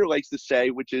Debbie Meyer likes to say,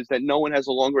 which is that no one has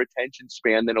a longer attention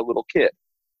span than a little kid.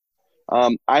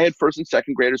 I had first and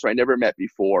second graders who I never met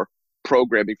before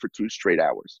programming for 2 straight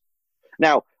hours.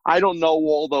 Now, I don't know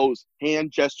all those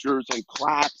hand gestures and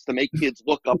claps to make kids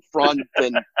look up front,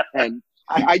 and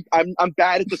I'm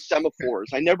bad at the semaphores.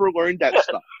 I never learned that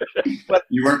stuff. But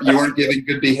you weren't given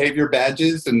good behavior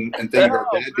badges and things about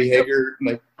bad behavior.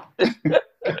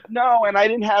 No, and I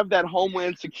didn't have that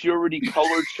Homeland Security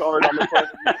color chart on the front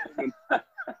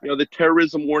of the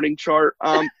terrorism warning chart.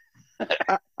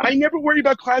 I never worry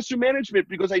about classroom management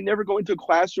because I never go into a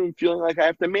classroom feeling like I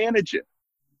have to manage it.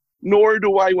 Nor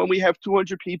do I when we have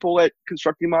 200 people at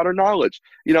Constructing Modern Knowledge.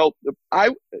 Again,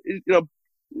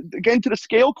 to the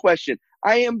scale question,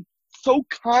 I am so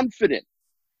confident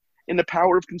in the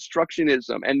power of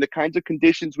constructionism and the kinds of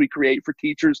conditions we create for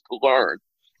teachers to learn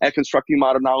at Constructing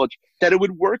Modern Knowledge that it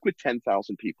would work with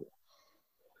 10,000 people.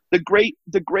 The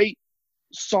great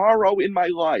sorrow in my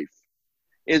life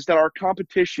is that our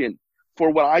competition for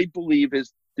what I believe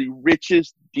is the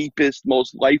richest, deepest,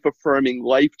 most life-affirming,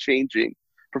 life-changing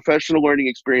professional learning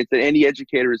experience that any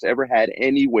educator has ever had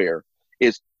anywhere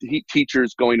is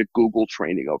teachers going to Google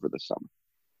training over the summer.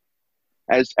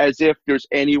 As if there's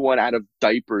anyone out of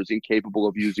diapers incapable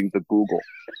of using the Google.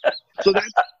 So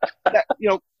that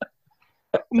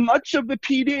much of the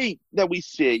PD that we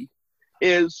see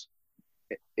is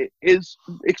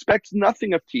expects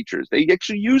nothing of teachers. They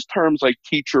actually use terms like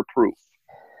teacher proof.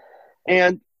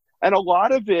 And a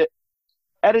lot of it,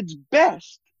 at its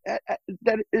best,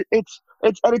 it's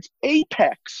at its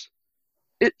apex,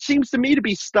 it seems to me to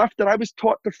be stuff that I was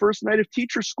taught the first night of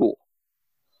teacher school.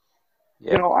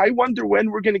 Yeah. I wonder when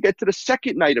we're going to get to the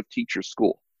second night of teacher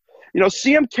school.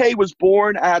 CMK was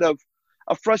born out of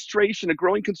a frustration, a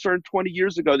growing concern 20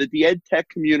 years ago that the ed tech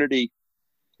community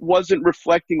wasn't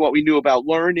reflecting what we knew about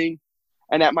learning,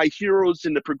 and that my heroes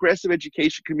in the progressive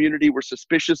education community were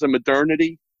suspicious of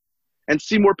modernity. And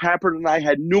Seymour Papert and I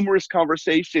had numerous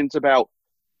conversations about,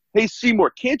 hey,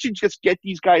 Seymour, can't you just get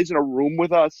these guys in a room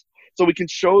with us so we can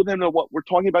show them that what we're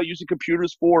talking about using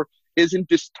computers for isn't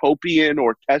dystopian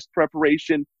or test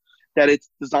preparation, that it's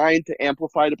designed to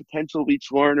amplify the potential of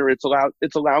each learner. It's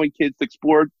allowing kids to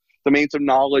explore domains of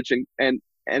knowledge and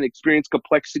experience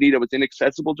complexity that was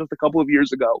inaccessible just a couple of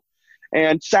years ago.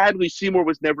 And sadly, Seymour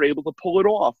was never able to pull it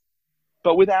off.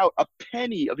 But without a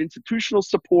penny of institutional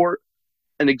support,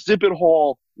 an exhibit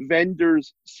hall,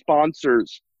 vendors,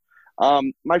 sponsors,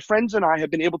 my friends and I have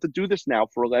been able to do this now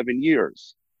for 11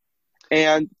 years.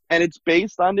 And it's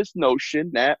based on this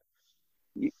notion that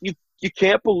you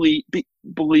can't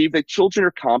believe that children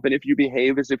are competent if you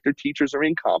behave as if their teachers are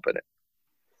incompetent.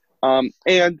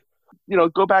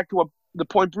 Go back to the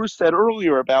point Bruce said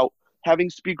earlier about having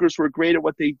speakers who are great at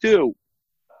what they do.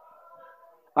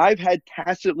 I've had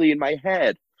tacitly in my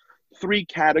head 3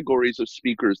 categories of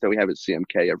speakers that we have at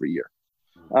CMK every year.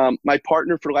 My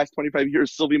partner for the last 25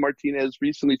 years, Sylvie Martinez,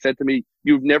 recently said to me,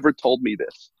 "You've never told me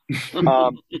this."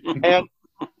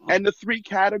 And the 3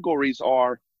 categories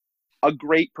are a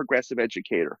great progressive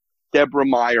educator, Deborah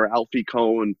Meyer, Alfie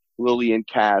Cohn, Lillian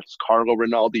Katz, Carlo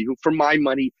Rinaldi, who for my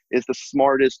money is the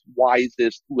smartest,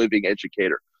 wisest living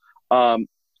educator.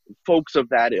 folks of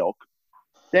that ilk.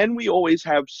 Then we always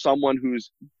have someone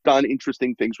who's done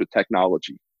interesting things with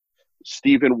technology.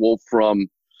 Stephen Wolfram,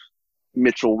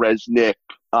 Mitchell Resnick,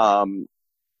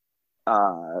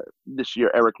 this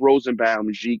year Eric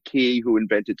Rosenbaum, Ji Key, who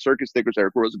invented circus stickers,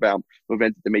 Eric Rosenbaum, who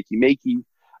invented the Makey.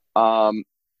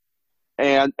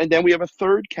 And then we have a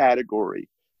third category,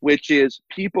 which is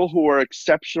people who are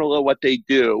exceptional at what they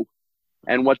do,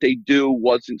 and what they do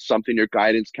wasn't something your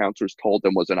guidance counselors told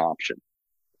them was an option.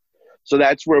 So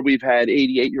that's where we've had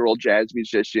 88-year-old jazz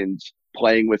musicians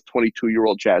playing with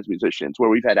 22-year-old jazz musicians, where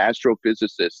we've had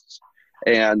astrophysicists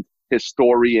and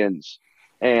historians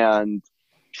and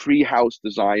treehouse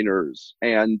designers.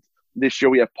 And this year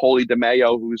we have Paulie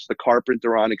DeMeo, who's the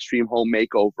carpenter on Extreme Home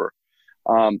Makeover,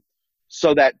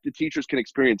 so that the teachers can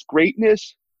experience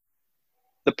greatness,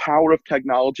 the power of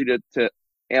technology to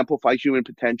amplify human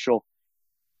potential,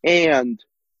 and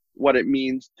what it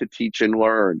means to teach and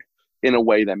learn in a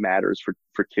way that matters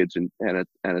for kids and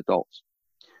adults.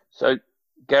 So,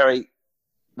 Gary,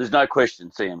 there's no question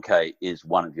CMK is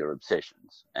one of your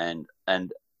obsessions, and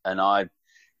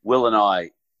Will and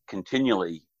I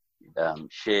continually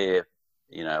share,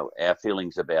 our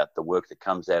feelings about the work that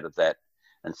comes out of that,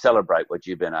 and celebrate what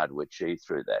you've been able to achieve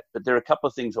through that. But there are a couple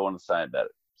of things I want to say about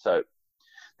it. So,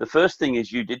 the first thing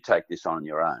is you did take this on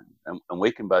your own, and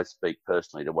we can both speak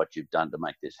personally to what you've done to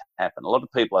make this happen. A lot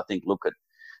of people, I think, look at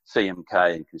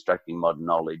CMK and Constructing Modern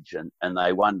Knowledge, and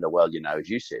they wonder, well, as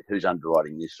you said, who's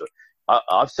underwriting this?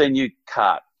 I've seen you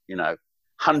cart,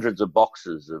 hundreds of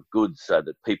boxes of goods so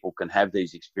that people can have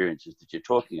these experiences that you're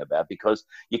talking about, because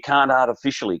you can't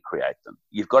artificially create them.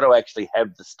 You've got to actually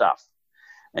have the stuff,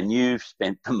 and you've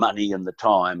spent the money and the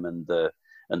time and the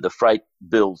freight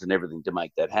bills and everything to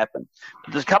make that happen.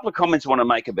 But there's a couple of comments I want to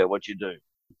make about what you do.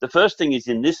 The first thing is,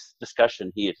 in this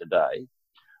discussion here today,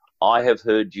 I have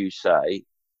heard you say,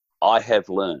 I have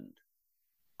learned.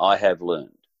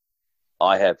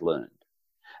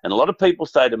 And a lot of people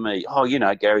say to me, oh,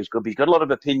 Gary's good, but he's got a lot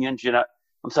of opinions,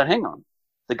 I'm saying, hang on.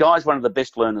 The guy's one of the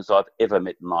best learners I've ever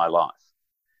met in my life.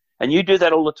 And you do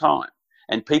that all the time.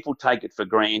 And people take it for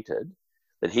granted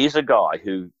that here's a guy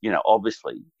who,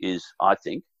 obviously is, I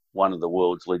think, one of the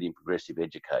world's leading progressive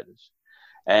educators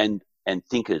and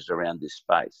thinkers around this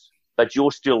space. But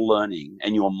you're still learning,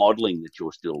 and you're modeling that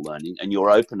you're still learning, and you're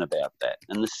open about that.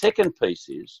 And the second piece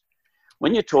is,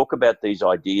 when you talk about these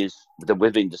ideas that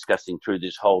we've been discussing through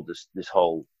this whole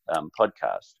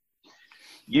podcast,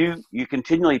 you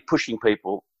continually pushing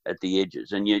people at the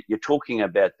edges, and you're talking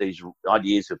about these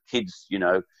ideas of kids,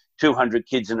 200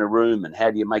 kids in a room, and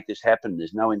how do you make this happen?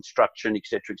 There's no instruction, et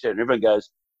cetera, et cetera. And everyone goes,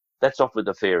 that's off with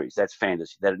the fairies. That's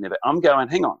fantasy. That'd never. I'm going,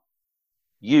 hang on.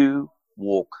 You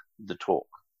walk the talk.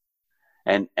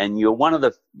 And you're one of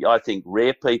the, I think,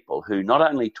 rare people who not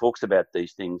only talks about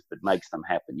these things, but makes them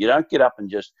happen. You don't get up and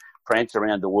just prance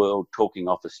around the world talking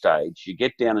off a stage. You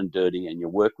get down and dirty, and you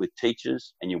work with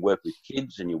teachers, and you work with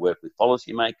kids, and you work with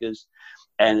policymakers.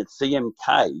 And at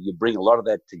CMK, you bring a lot of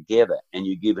that together, and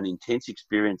you give an intense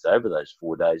experience over those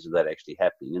 4 days of that actually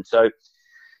happening. And so,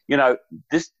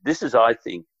 this is, I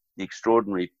think, the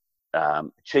extraordinary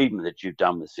achievement that you've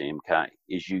done with CMK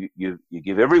is you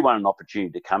give everyone an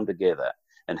opportunity to come together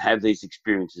and have these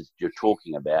experiences you're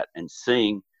talking about, and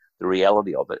seeing the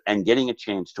reality of it, and getting a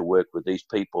chance to work with these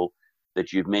people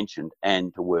that you've mentioned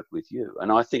and to work with you.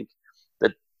 And I think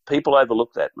that people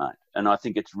overlook that, mate. And I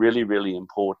think it's really, really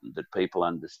important that people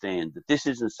understand that this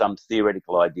isn't some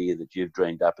theoretical idea that you've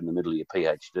dreamed up in the middle of your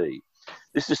PhD.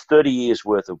 This is 30 years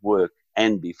worth of work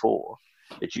and before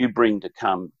that you bring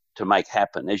to make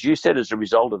happen. As you said, as a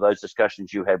result of those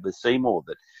discussions you had with Seymour,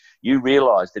 that you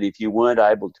realised that if you weren't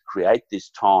able to create this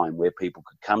time where people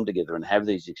could come together and have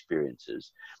these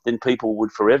experiences, then people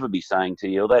would forever be saying to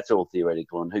you, oh, that's all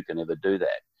theoretical and who can ever do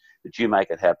that? But you make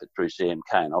it happen through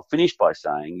CMK. And I'll finish by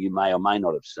saying, you may or may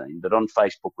not have seen, but on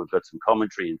Facebook we've got some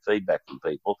commentary and feedback from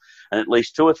people, and at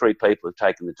least 2 or 3 people have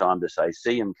taken the time to say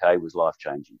CMK was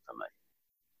life-changing for me.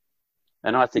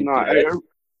 And I think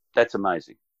that's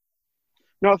amazing.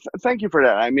 No, thank you for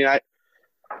that. I mean, I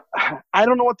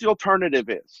don't know what the alternative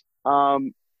is. I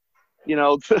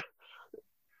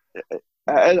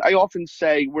often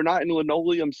say we're not in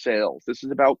linoleum sales. This is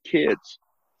about kids.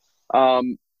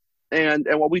 And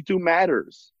what we do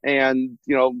matters. And,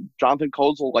 Jonathan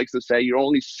Kozol likes to say, you're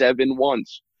only 7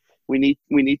 once. We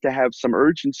need to have some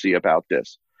urgency about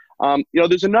this.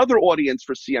 There's another audience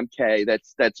for CMK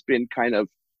that's been kind of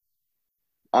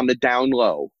on the down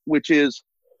low, which is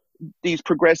these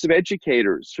progressive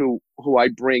educators who I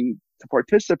bring to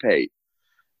participate.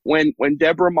 When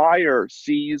Deborah Meyer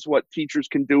sees what teachers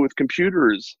can do with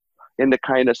computers in the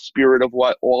kind of spirit of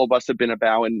what all of us have been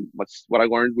about and what I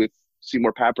learned with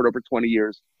Seymour Papert over 20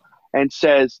 years, and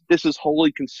says, this is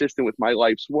wholly consistent with my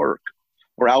life's work.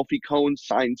 Or Alfie Kohn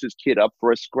signs his kid up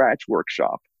for a Scratch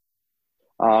workshop.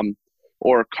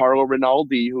 Or Carlo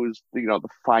Rinaldi, who's the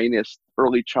finest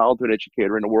early childhood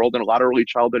educator in the world, and a lot of early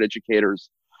childhood educators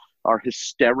are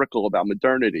hysterical about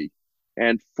modernity.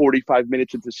 And 45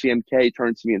 minutes into CMK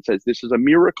turns to me and says, this is a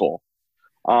miracle.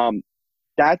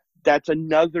 That's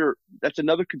another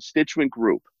constituent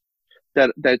group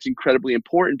that's incredibly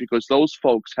important, because those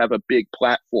folks have a big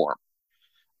platform,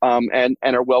 and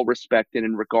are well respected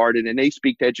and regarded, and they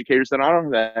speak to educators that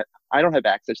I don't have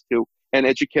access to, and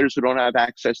educators who don't have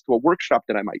access to a workshop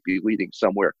that I might be leading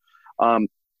somewhere.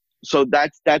 So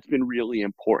that's been really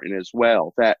important as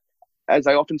well. That, as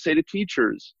I often say to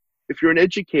teachers, if you're an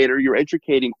educator, you're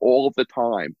educating all of the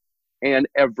time, and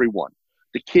everyone.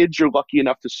 The kids you're lucky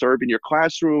enough to serve in your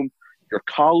classroom, your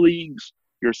colleagues,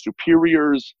 your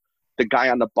superiors, the guy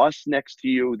on the bus next to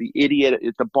you, the idiot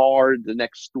at the bar, the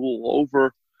next stool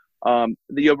over.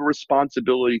 You have a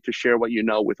responsibility to share what you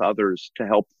know with others to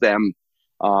help them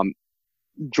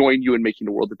join you in making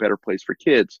the world a better place for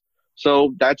kids.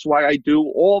 So that's why I do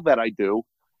all that I do.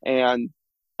 And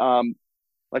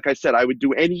like I said, I would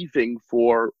do anything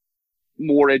for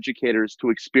more educators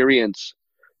to experience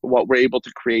what we're able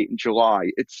to create in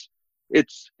July. It's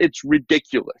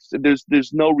ridiculous.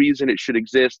 There's no reason it should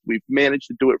exist. We've managed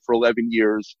to do it for 11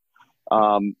 years.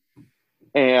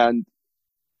 And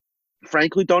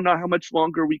frankly, don't know how much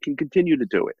longer we can continue to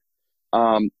do it.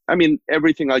 I mean,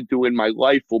 everything I do in my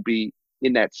life will be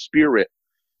in that spirit.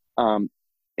 And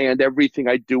everything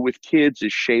I do with kids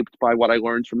is shaped by what I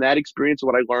learned from that experience,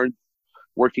 what I learned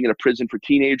working in a prison for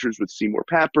teenagers with Seymour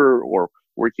Papert, or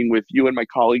working with you and my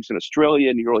colleagues in Australia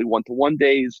in the early one-to-one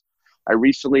days. I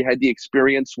recently had the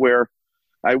experience where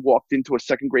I walked into a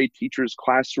second grade teacher's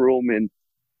classroom in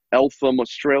Eltham,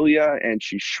 Australia, and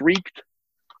she shrieked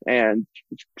and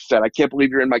said, I can't believe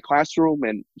you're in my classroom.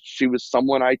 And she was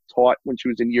someone I taught when she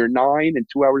was in year 9, and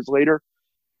 2 hours later,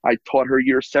 I taught her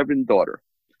year 7 daughter.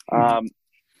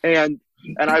 And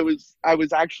I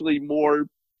was actually more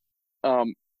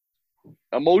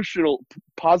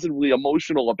positively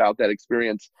emotional about that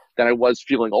experience than I was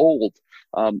feeling old.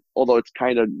 Although it's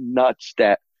kind of nuts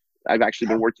that I've actually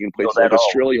been working in places like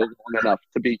Australia long enough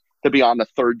to be on the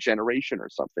 3rd generation or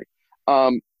something.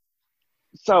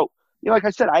 So, like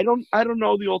I said, I don't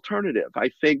know the alternative. I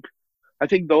think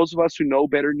those of us who know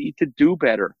better need to do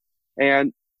better.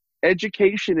 And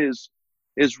education is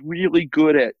really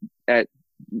good at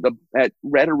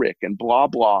rhetoric and blah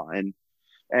blah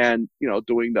and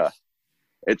doing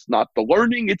it's not the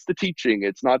learning, it's the teaching.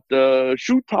 It's not the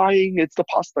shoe tying, it's the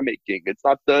pasta making. It's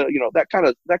not the that kind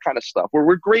of stuff.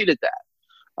 We're great at that.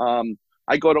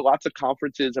 I go to lots of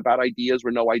conferences about ideas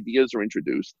where no ideas are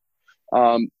introduced,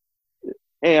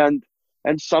 and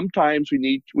sometimes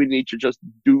we need to just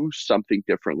do something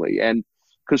differently. And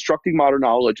constructing modern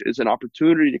knowledge is an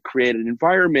opportunity to create an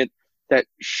environment that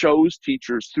shows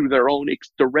teachers through their own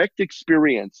direct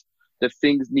experience that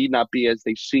things need not be as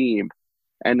they seem,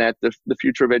 and that the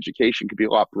future of education could be a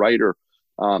lot brighter,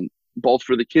 both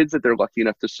for the kids that they're lucky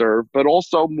enough to serve, but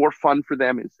also more fun for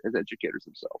them as educators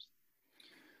themselves.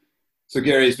 So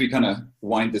Gary, as we kind of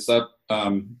wind this up,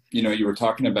 you were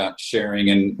talking about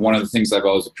sharing, and one of the things I've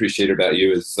always appreciated about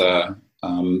you is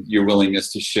your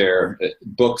willingness to share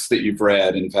books that you've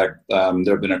read. In fact, there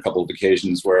have been a couple of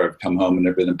occasions where I've come home and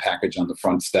there's been a package on the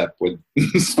front step with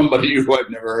somebody who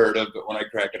I've never heard of, but when I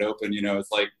crack it open,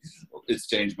 it's like, it's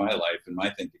changed my life and my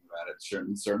thinking about it.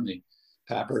 Certainly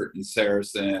Papert and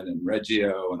Saracen and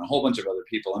Reggio and a whole bunch of other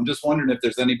people. I'm just wondering if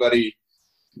there's anybody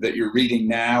that you're reading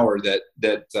now, or that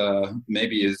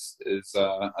maybe is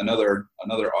another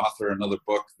author, another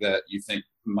book that you think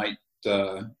might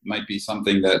be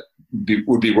something that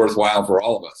would be worthwhile for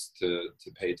all of us to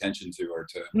pay attention to, or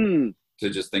to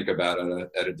just think about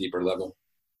at a deeper level.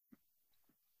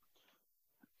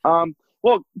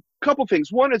 Well, a couple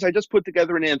things. One is I just put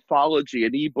together an anthology,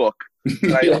 an ebook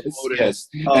that I uploaded. Yes.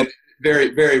 Very,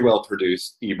 very well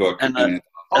produced ebook. And a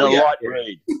light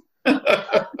read.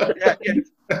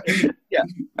 Yeah.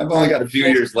 I've only got a few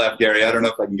years left, Gary. I don't know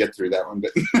if I can get through that one,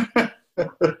 but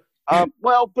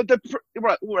but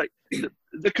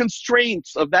the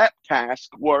constraints of that task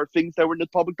were things that were in the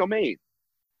public domain.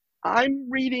 I'm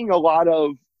reading a lot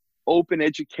of open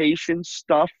education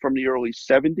stuff from the early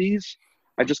 70s.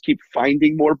 I just keep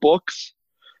finding more books.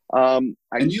 And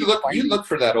you look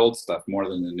for that old stuff more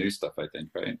than the new stuff, I think,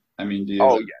 right? I mean, do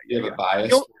you you have a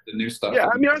bias for the new stuff? Yeah,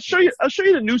 I mean, I'll show you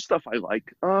the new stuff I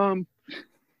like.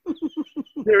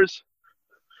 There's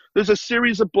a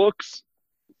series of books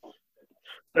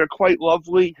They're quite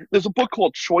lovely. There's a book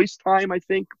called Choice Time, I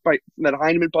think, that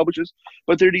Heinemann publishes.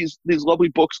 But there are these lovely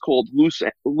books called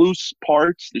Loose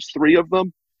Parts. There's 3 of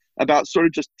them about sort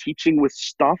of just teaching with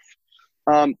stuff.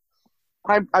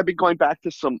 I've been going back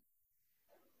to some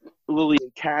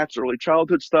Lillian Katz early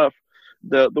childhood stuff.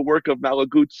 The work of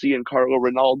Malaguzzi and Carlo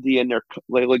Rinaldi and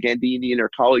Leila Gandini and their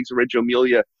colleagues at Reggio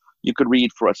Emilia, you could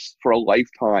read for a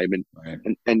lifetime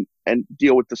and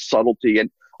deal with the subtlety. And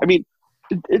I mean,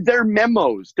 their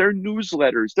memos, their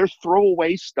newsletters, their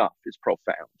throwaway stuff is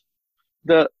profound.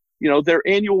 Their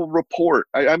annual report.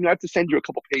 I have to send you a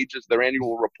couple pages of their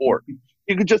annual report.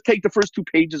 You could just take the first 2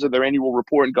 pages of their annual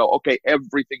report and go, okay,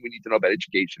 everything we need to know about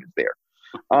education is there.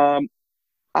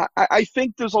 I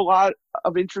think there's a lot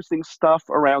of interesting stuff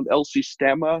around El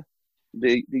Sistema,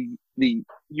 the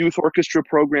youth orchestra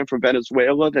program from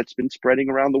Venezuela that's been spreading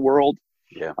around the world.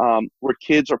 Yeah. Where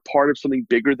kids are part of something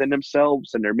bigger than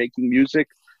themselves and they're making music.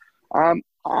 I'm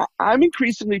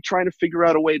increasingly trying to figure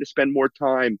out a way to spend more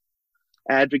time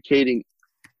advocating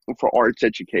for arts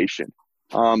education.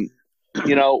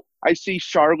 I see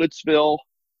Charlottesville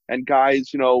and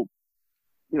guys,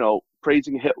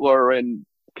 praising Hitler and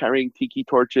carrying tiki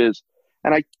torches,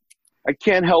 and I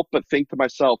can't help but think to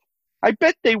myself, I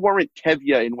bet they weren't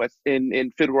Tevye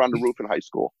in Fiddler on the Roof in high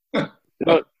school.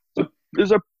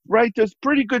 There's a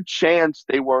pretty good chance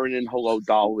they weren't in Hello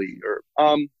Dolly or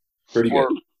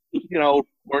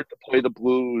weren't to play the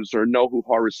blues or know who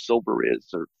Horace Silver is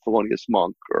or Thelonious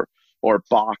Monk or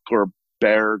Bach or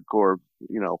Berg or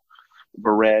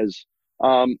Varese.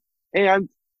 And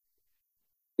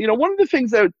one of the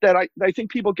things that I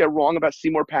think people get wrong about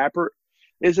Seymour Papert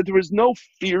is that there was no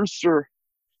fiercer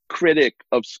critic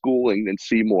of schooling than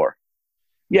Seymour.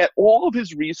 Yet all of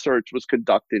his research was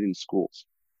conducted in schools.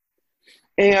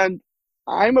 And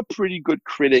I'm a pretty good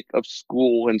critic of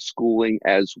school and schooling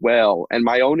as well. And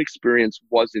my own experience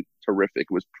wasn't terrific.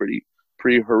 It was pretty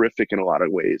horrific in a lot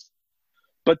of ways.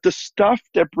 But the stuff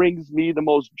that brings me the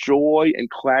most joy and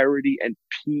clarity and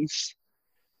peace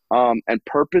and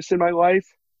purpose in my life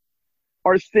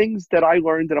are things that I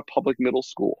learned in a public middle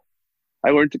school. I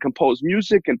learned to compose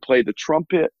music and play the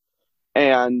trumpet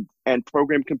and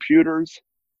program computers.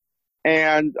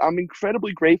 And I'm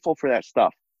incredibly grateful for that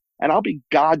stuff. And I'll be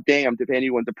goddamned if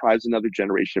anyone deprives another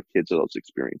generation of kids of those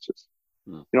experiences.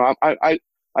 I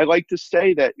like to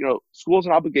say that, school has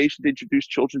an obligation to introduce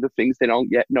children to things they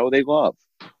don't yet know they love.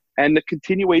 And the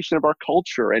continuation of our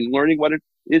culture and learning what it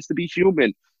is to be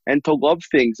human and to love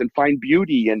things and find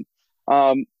beauty and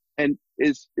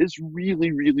is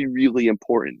really, really, really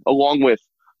important, along with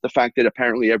the fact that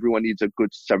apparently everyone needs a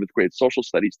good 7th grade social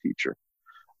studies teacher.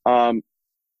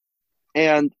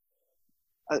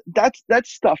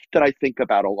 That's stuff that I think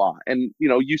about a lot. And,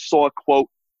 you saw a quote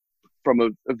from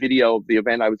a video of the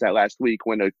event I was at last week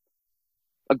when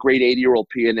a great 80-year-old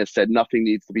pianist said, "Nothing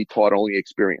needs to be taught, only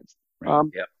experienced." Right.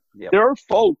 Yep. There are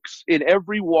folks in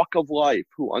every walk of life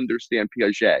who understand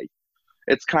Piaget.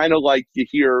 It's kind of like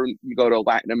you go to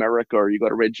Latin America or you go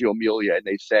to Reggio Emilia and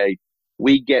they say,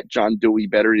 "We get John Dewey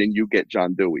better than you get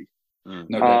John Dewey."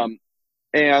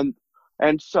 And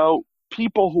so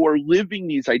people who are living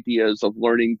these ideas of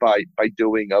learning by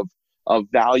doing, of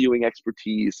valuing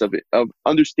expertise, of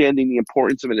understanding the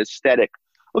importance of an aesthetic.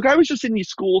 Look, I was just in these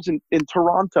schools in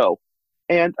Toronto,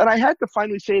 and I had to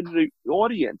finally say to the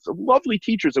audience of lovely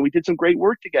teachers, and we did some great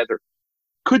work together,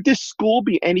 could this school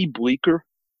be any bleaker?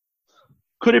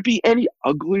 Could it be any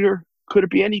uglier? Could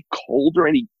it be any colder,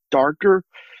 any darker?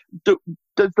 The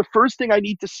first thing I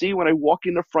need to see when I walk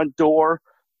in the front door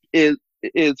is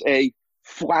a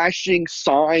flashing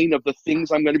sign of the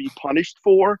things I'm going to be punished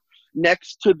for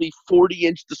next to the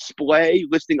 40-inch display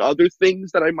listing other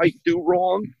things that I might do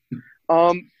wrong.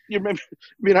 I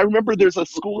remember there's a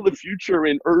school of the future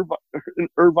in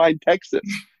Irvine, Texas.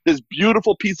 This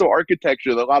beautiful piece of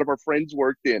architecture that a lot of our friends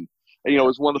worked in. And, it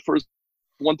was one of the first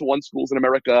one-to-one schools in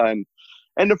America.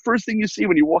 And the first thing you see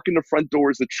when you walk in the front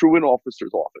door is the truant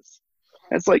officer's office.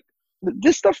 And it's like,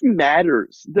 this stuff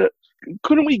matters.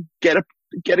 Couldn't we get a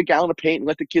gallon of paint and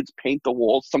let the kids paint the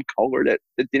walls some color that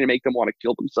didn't make them want to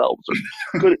kill themselves?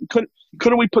 Or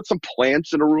couldn't we put some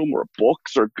plants in a room or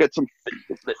books or get some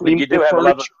you do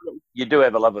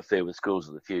have a love affair with schools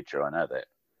of the future. I know that.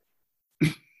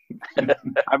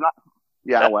 I'm not.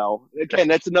 Yeah, well, again,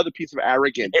 that's another piece of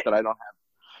arrogance that I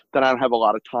don't have a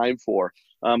lot of time for.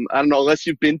 I don't know, unless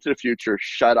you've been to the future,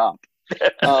 shut up.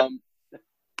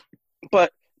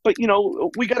 But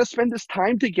we got to spend this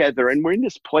time together, and we're in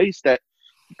this place that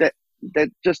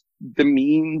just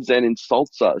demeans and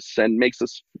insults us and makes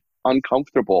us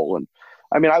uncomfortable. And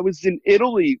I mean, I was in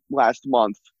Italy last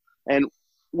month, and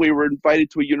we were invited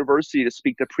to a university to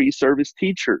speak to pre-service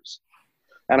teachers.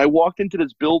 And I walked into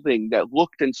this building that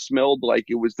looked and smelled like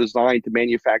it was designed to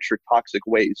manufacture toxic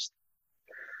waste.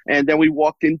 And then we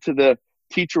walked into the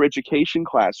teacher education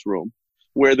classroom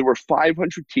where there were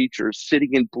 500 teachers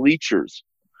sitting in bleachers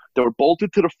that were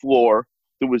bolted to the floor.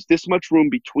 There was this much room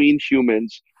between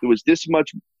humans. There was this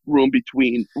much room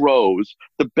between rows.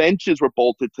 The benches were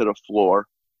bolted to the floor.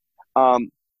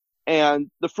 And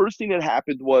the first thing that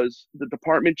happened was the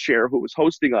department chair who was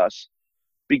hosting us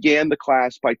began the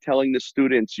class by telling the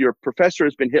students, your professor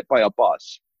has been hit by a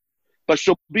bus, but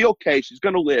she'll be okay. She's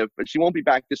going to live, but she won't be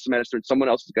back this semester, and someone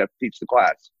else is going to teach the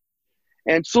class.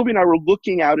 And Sylvia and I were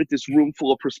looking out at this room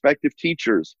full of prospective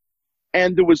teachers,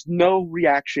 and there was no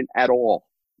reaction at all.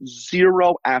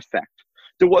 Zero affect.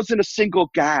 There wasn't a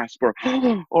single gasp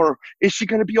or is she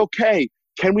going to be okay?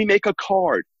 Can we make a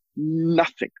card?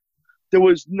 Nothing. There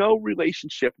was no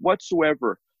relationship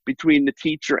whatsoever between the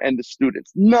teacher and the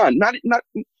students. None.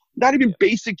 Not even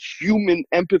basic human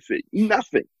empathy.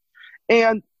 Nothing.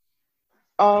 And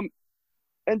then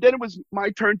it was my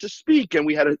turn to speak, and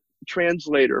we had a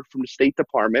translator from the State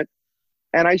Department.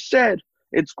 And I said,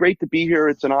 it's great to be here.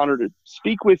 It's an honor to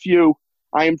speak with you.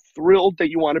 I am thrilled that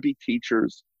you want to be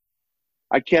teachers.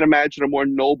 I can't imagine a more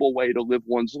noble way to live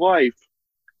one's life.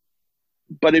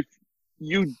 But if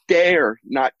you dare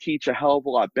not teach a hell of a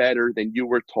lot better than you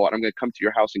were taught, I'm going to come to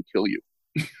your house and kill you.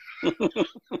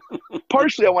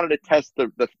 Partially, I wanted to test the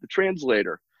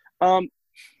translator.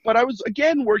 But I was,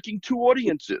 again, working two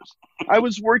audiences. I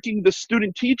was working the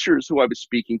student teachers who I was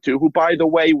speaking to, who, by the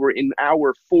way, were in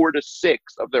hour 4 to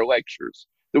 6 of their lectures.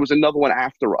 There was another one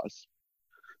after us.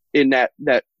 In that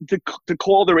to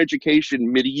call their education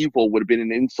medieval would have been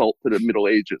an insult to the Middle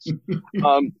Ages.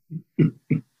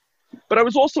 But I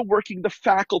was also working the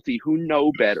faculty who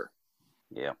know better.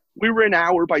 Yeah. We were an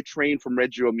hour by train from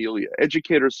Reggio Emilia.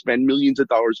 Educators spend millions of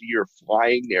dollars a year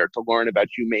flying there to learn about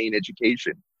humane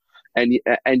education. And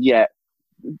yet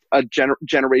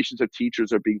generations of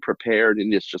teachers are being prepared in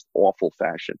this just awful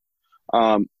fashion.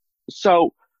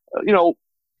 So,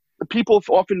 people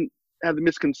often have the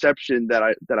misconception that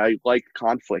I like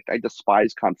conflict. I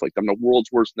despise conflict. I'm the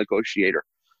world's worst negotiator.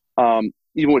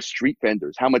 Even with street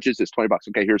vendors, how much is this? $20.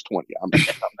 Okay, here's 20.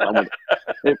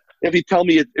 If you tell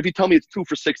me it's 2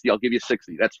 for $60, I'll give you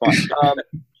 60. That's fine.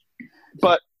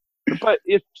 But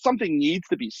if something needs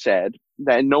to be said,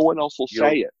 then no one else will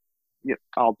say it. Yeah,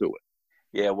 I'll do it.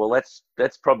 Yeah, well,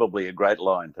 that's probably a great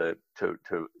line to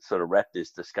sort of wrap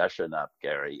this discussion up,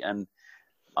 Gary. And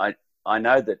I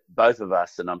know that both of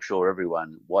us, and I'm sure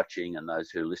everyone watching and those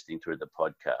who are listening through the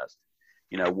podcast,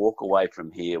 walk away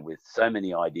from here with so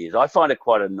many ideas. I find it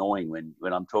quite annoying when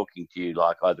I'm talking to you,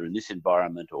 like either in this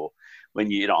environment or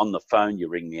when you're on the phone, you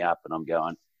ring me up and I'm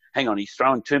going, hang on, he's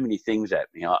throwing too many things at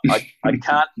me. I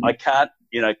can't,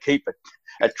 keep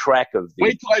a track of the...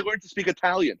 Wait till I learn to speak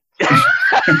Italian.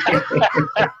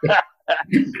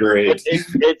 Great.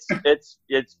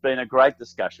 It's been a great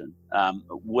discussion.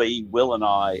 Will and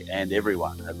I and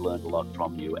everyone have learned a lot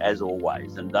from you, as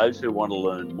always. And those who want to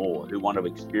learn more, who want to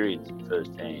experience it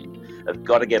firsthand, have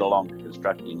got to get along to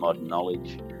Constructing Modern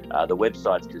Knowledge. The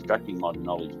website's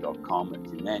constructingmodernknowledge.com.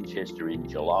 It's in Manchester in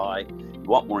July. If you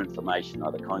want more information,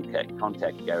 either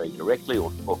contact Gary directly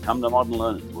or come to Modern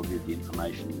Learners. We'll give the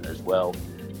information as well.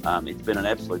 It's been an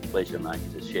absolute pleasure, mate,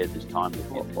 to share this time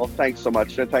with you. Well, thanks so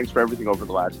much. And thanks for everything over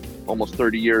the last almost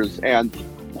 30 years. And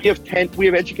we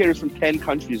have educators from 10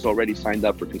 countries already signed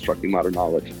up for Constructing Modern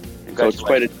Knowledge. So it's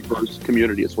quite a diverse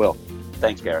community as well.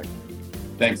 Thanks, Gary.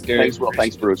 Thanks, Gary. Thanks, Will.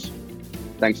 Thanks, Bruce.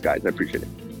 Thanks, guys. I appreciate it.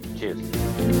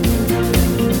 Cheers.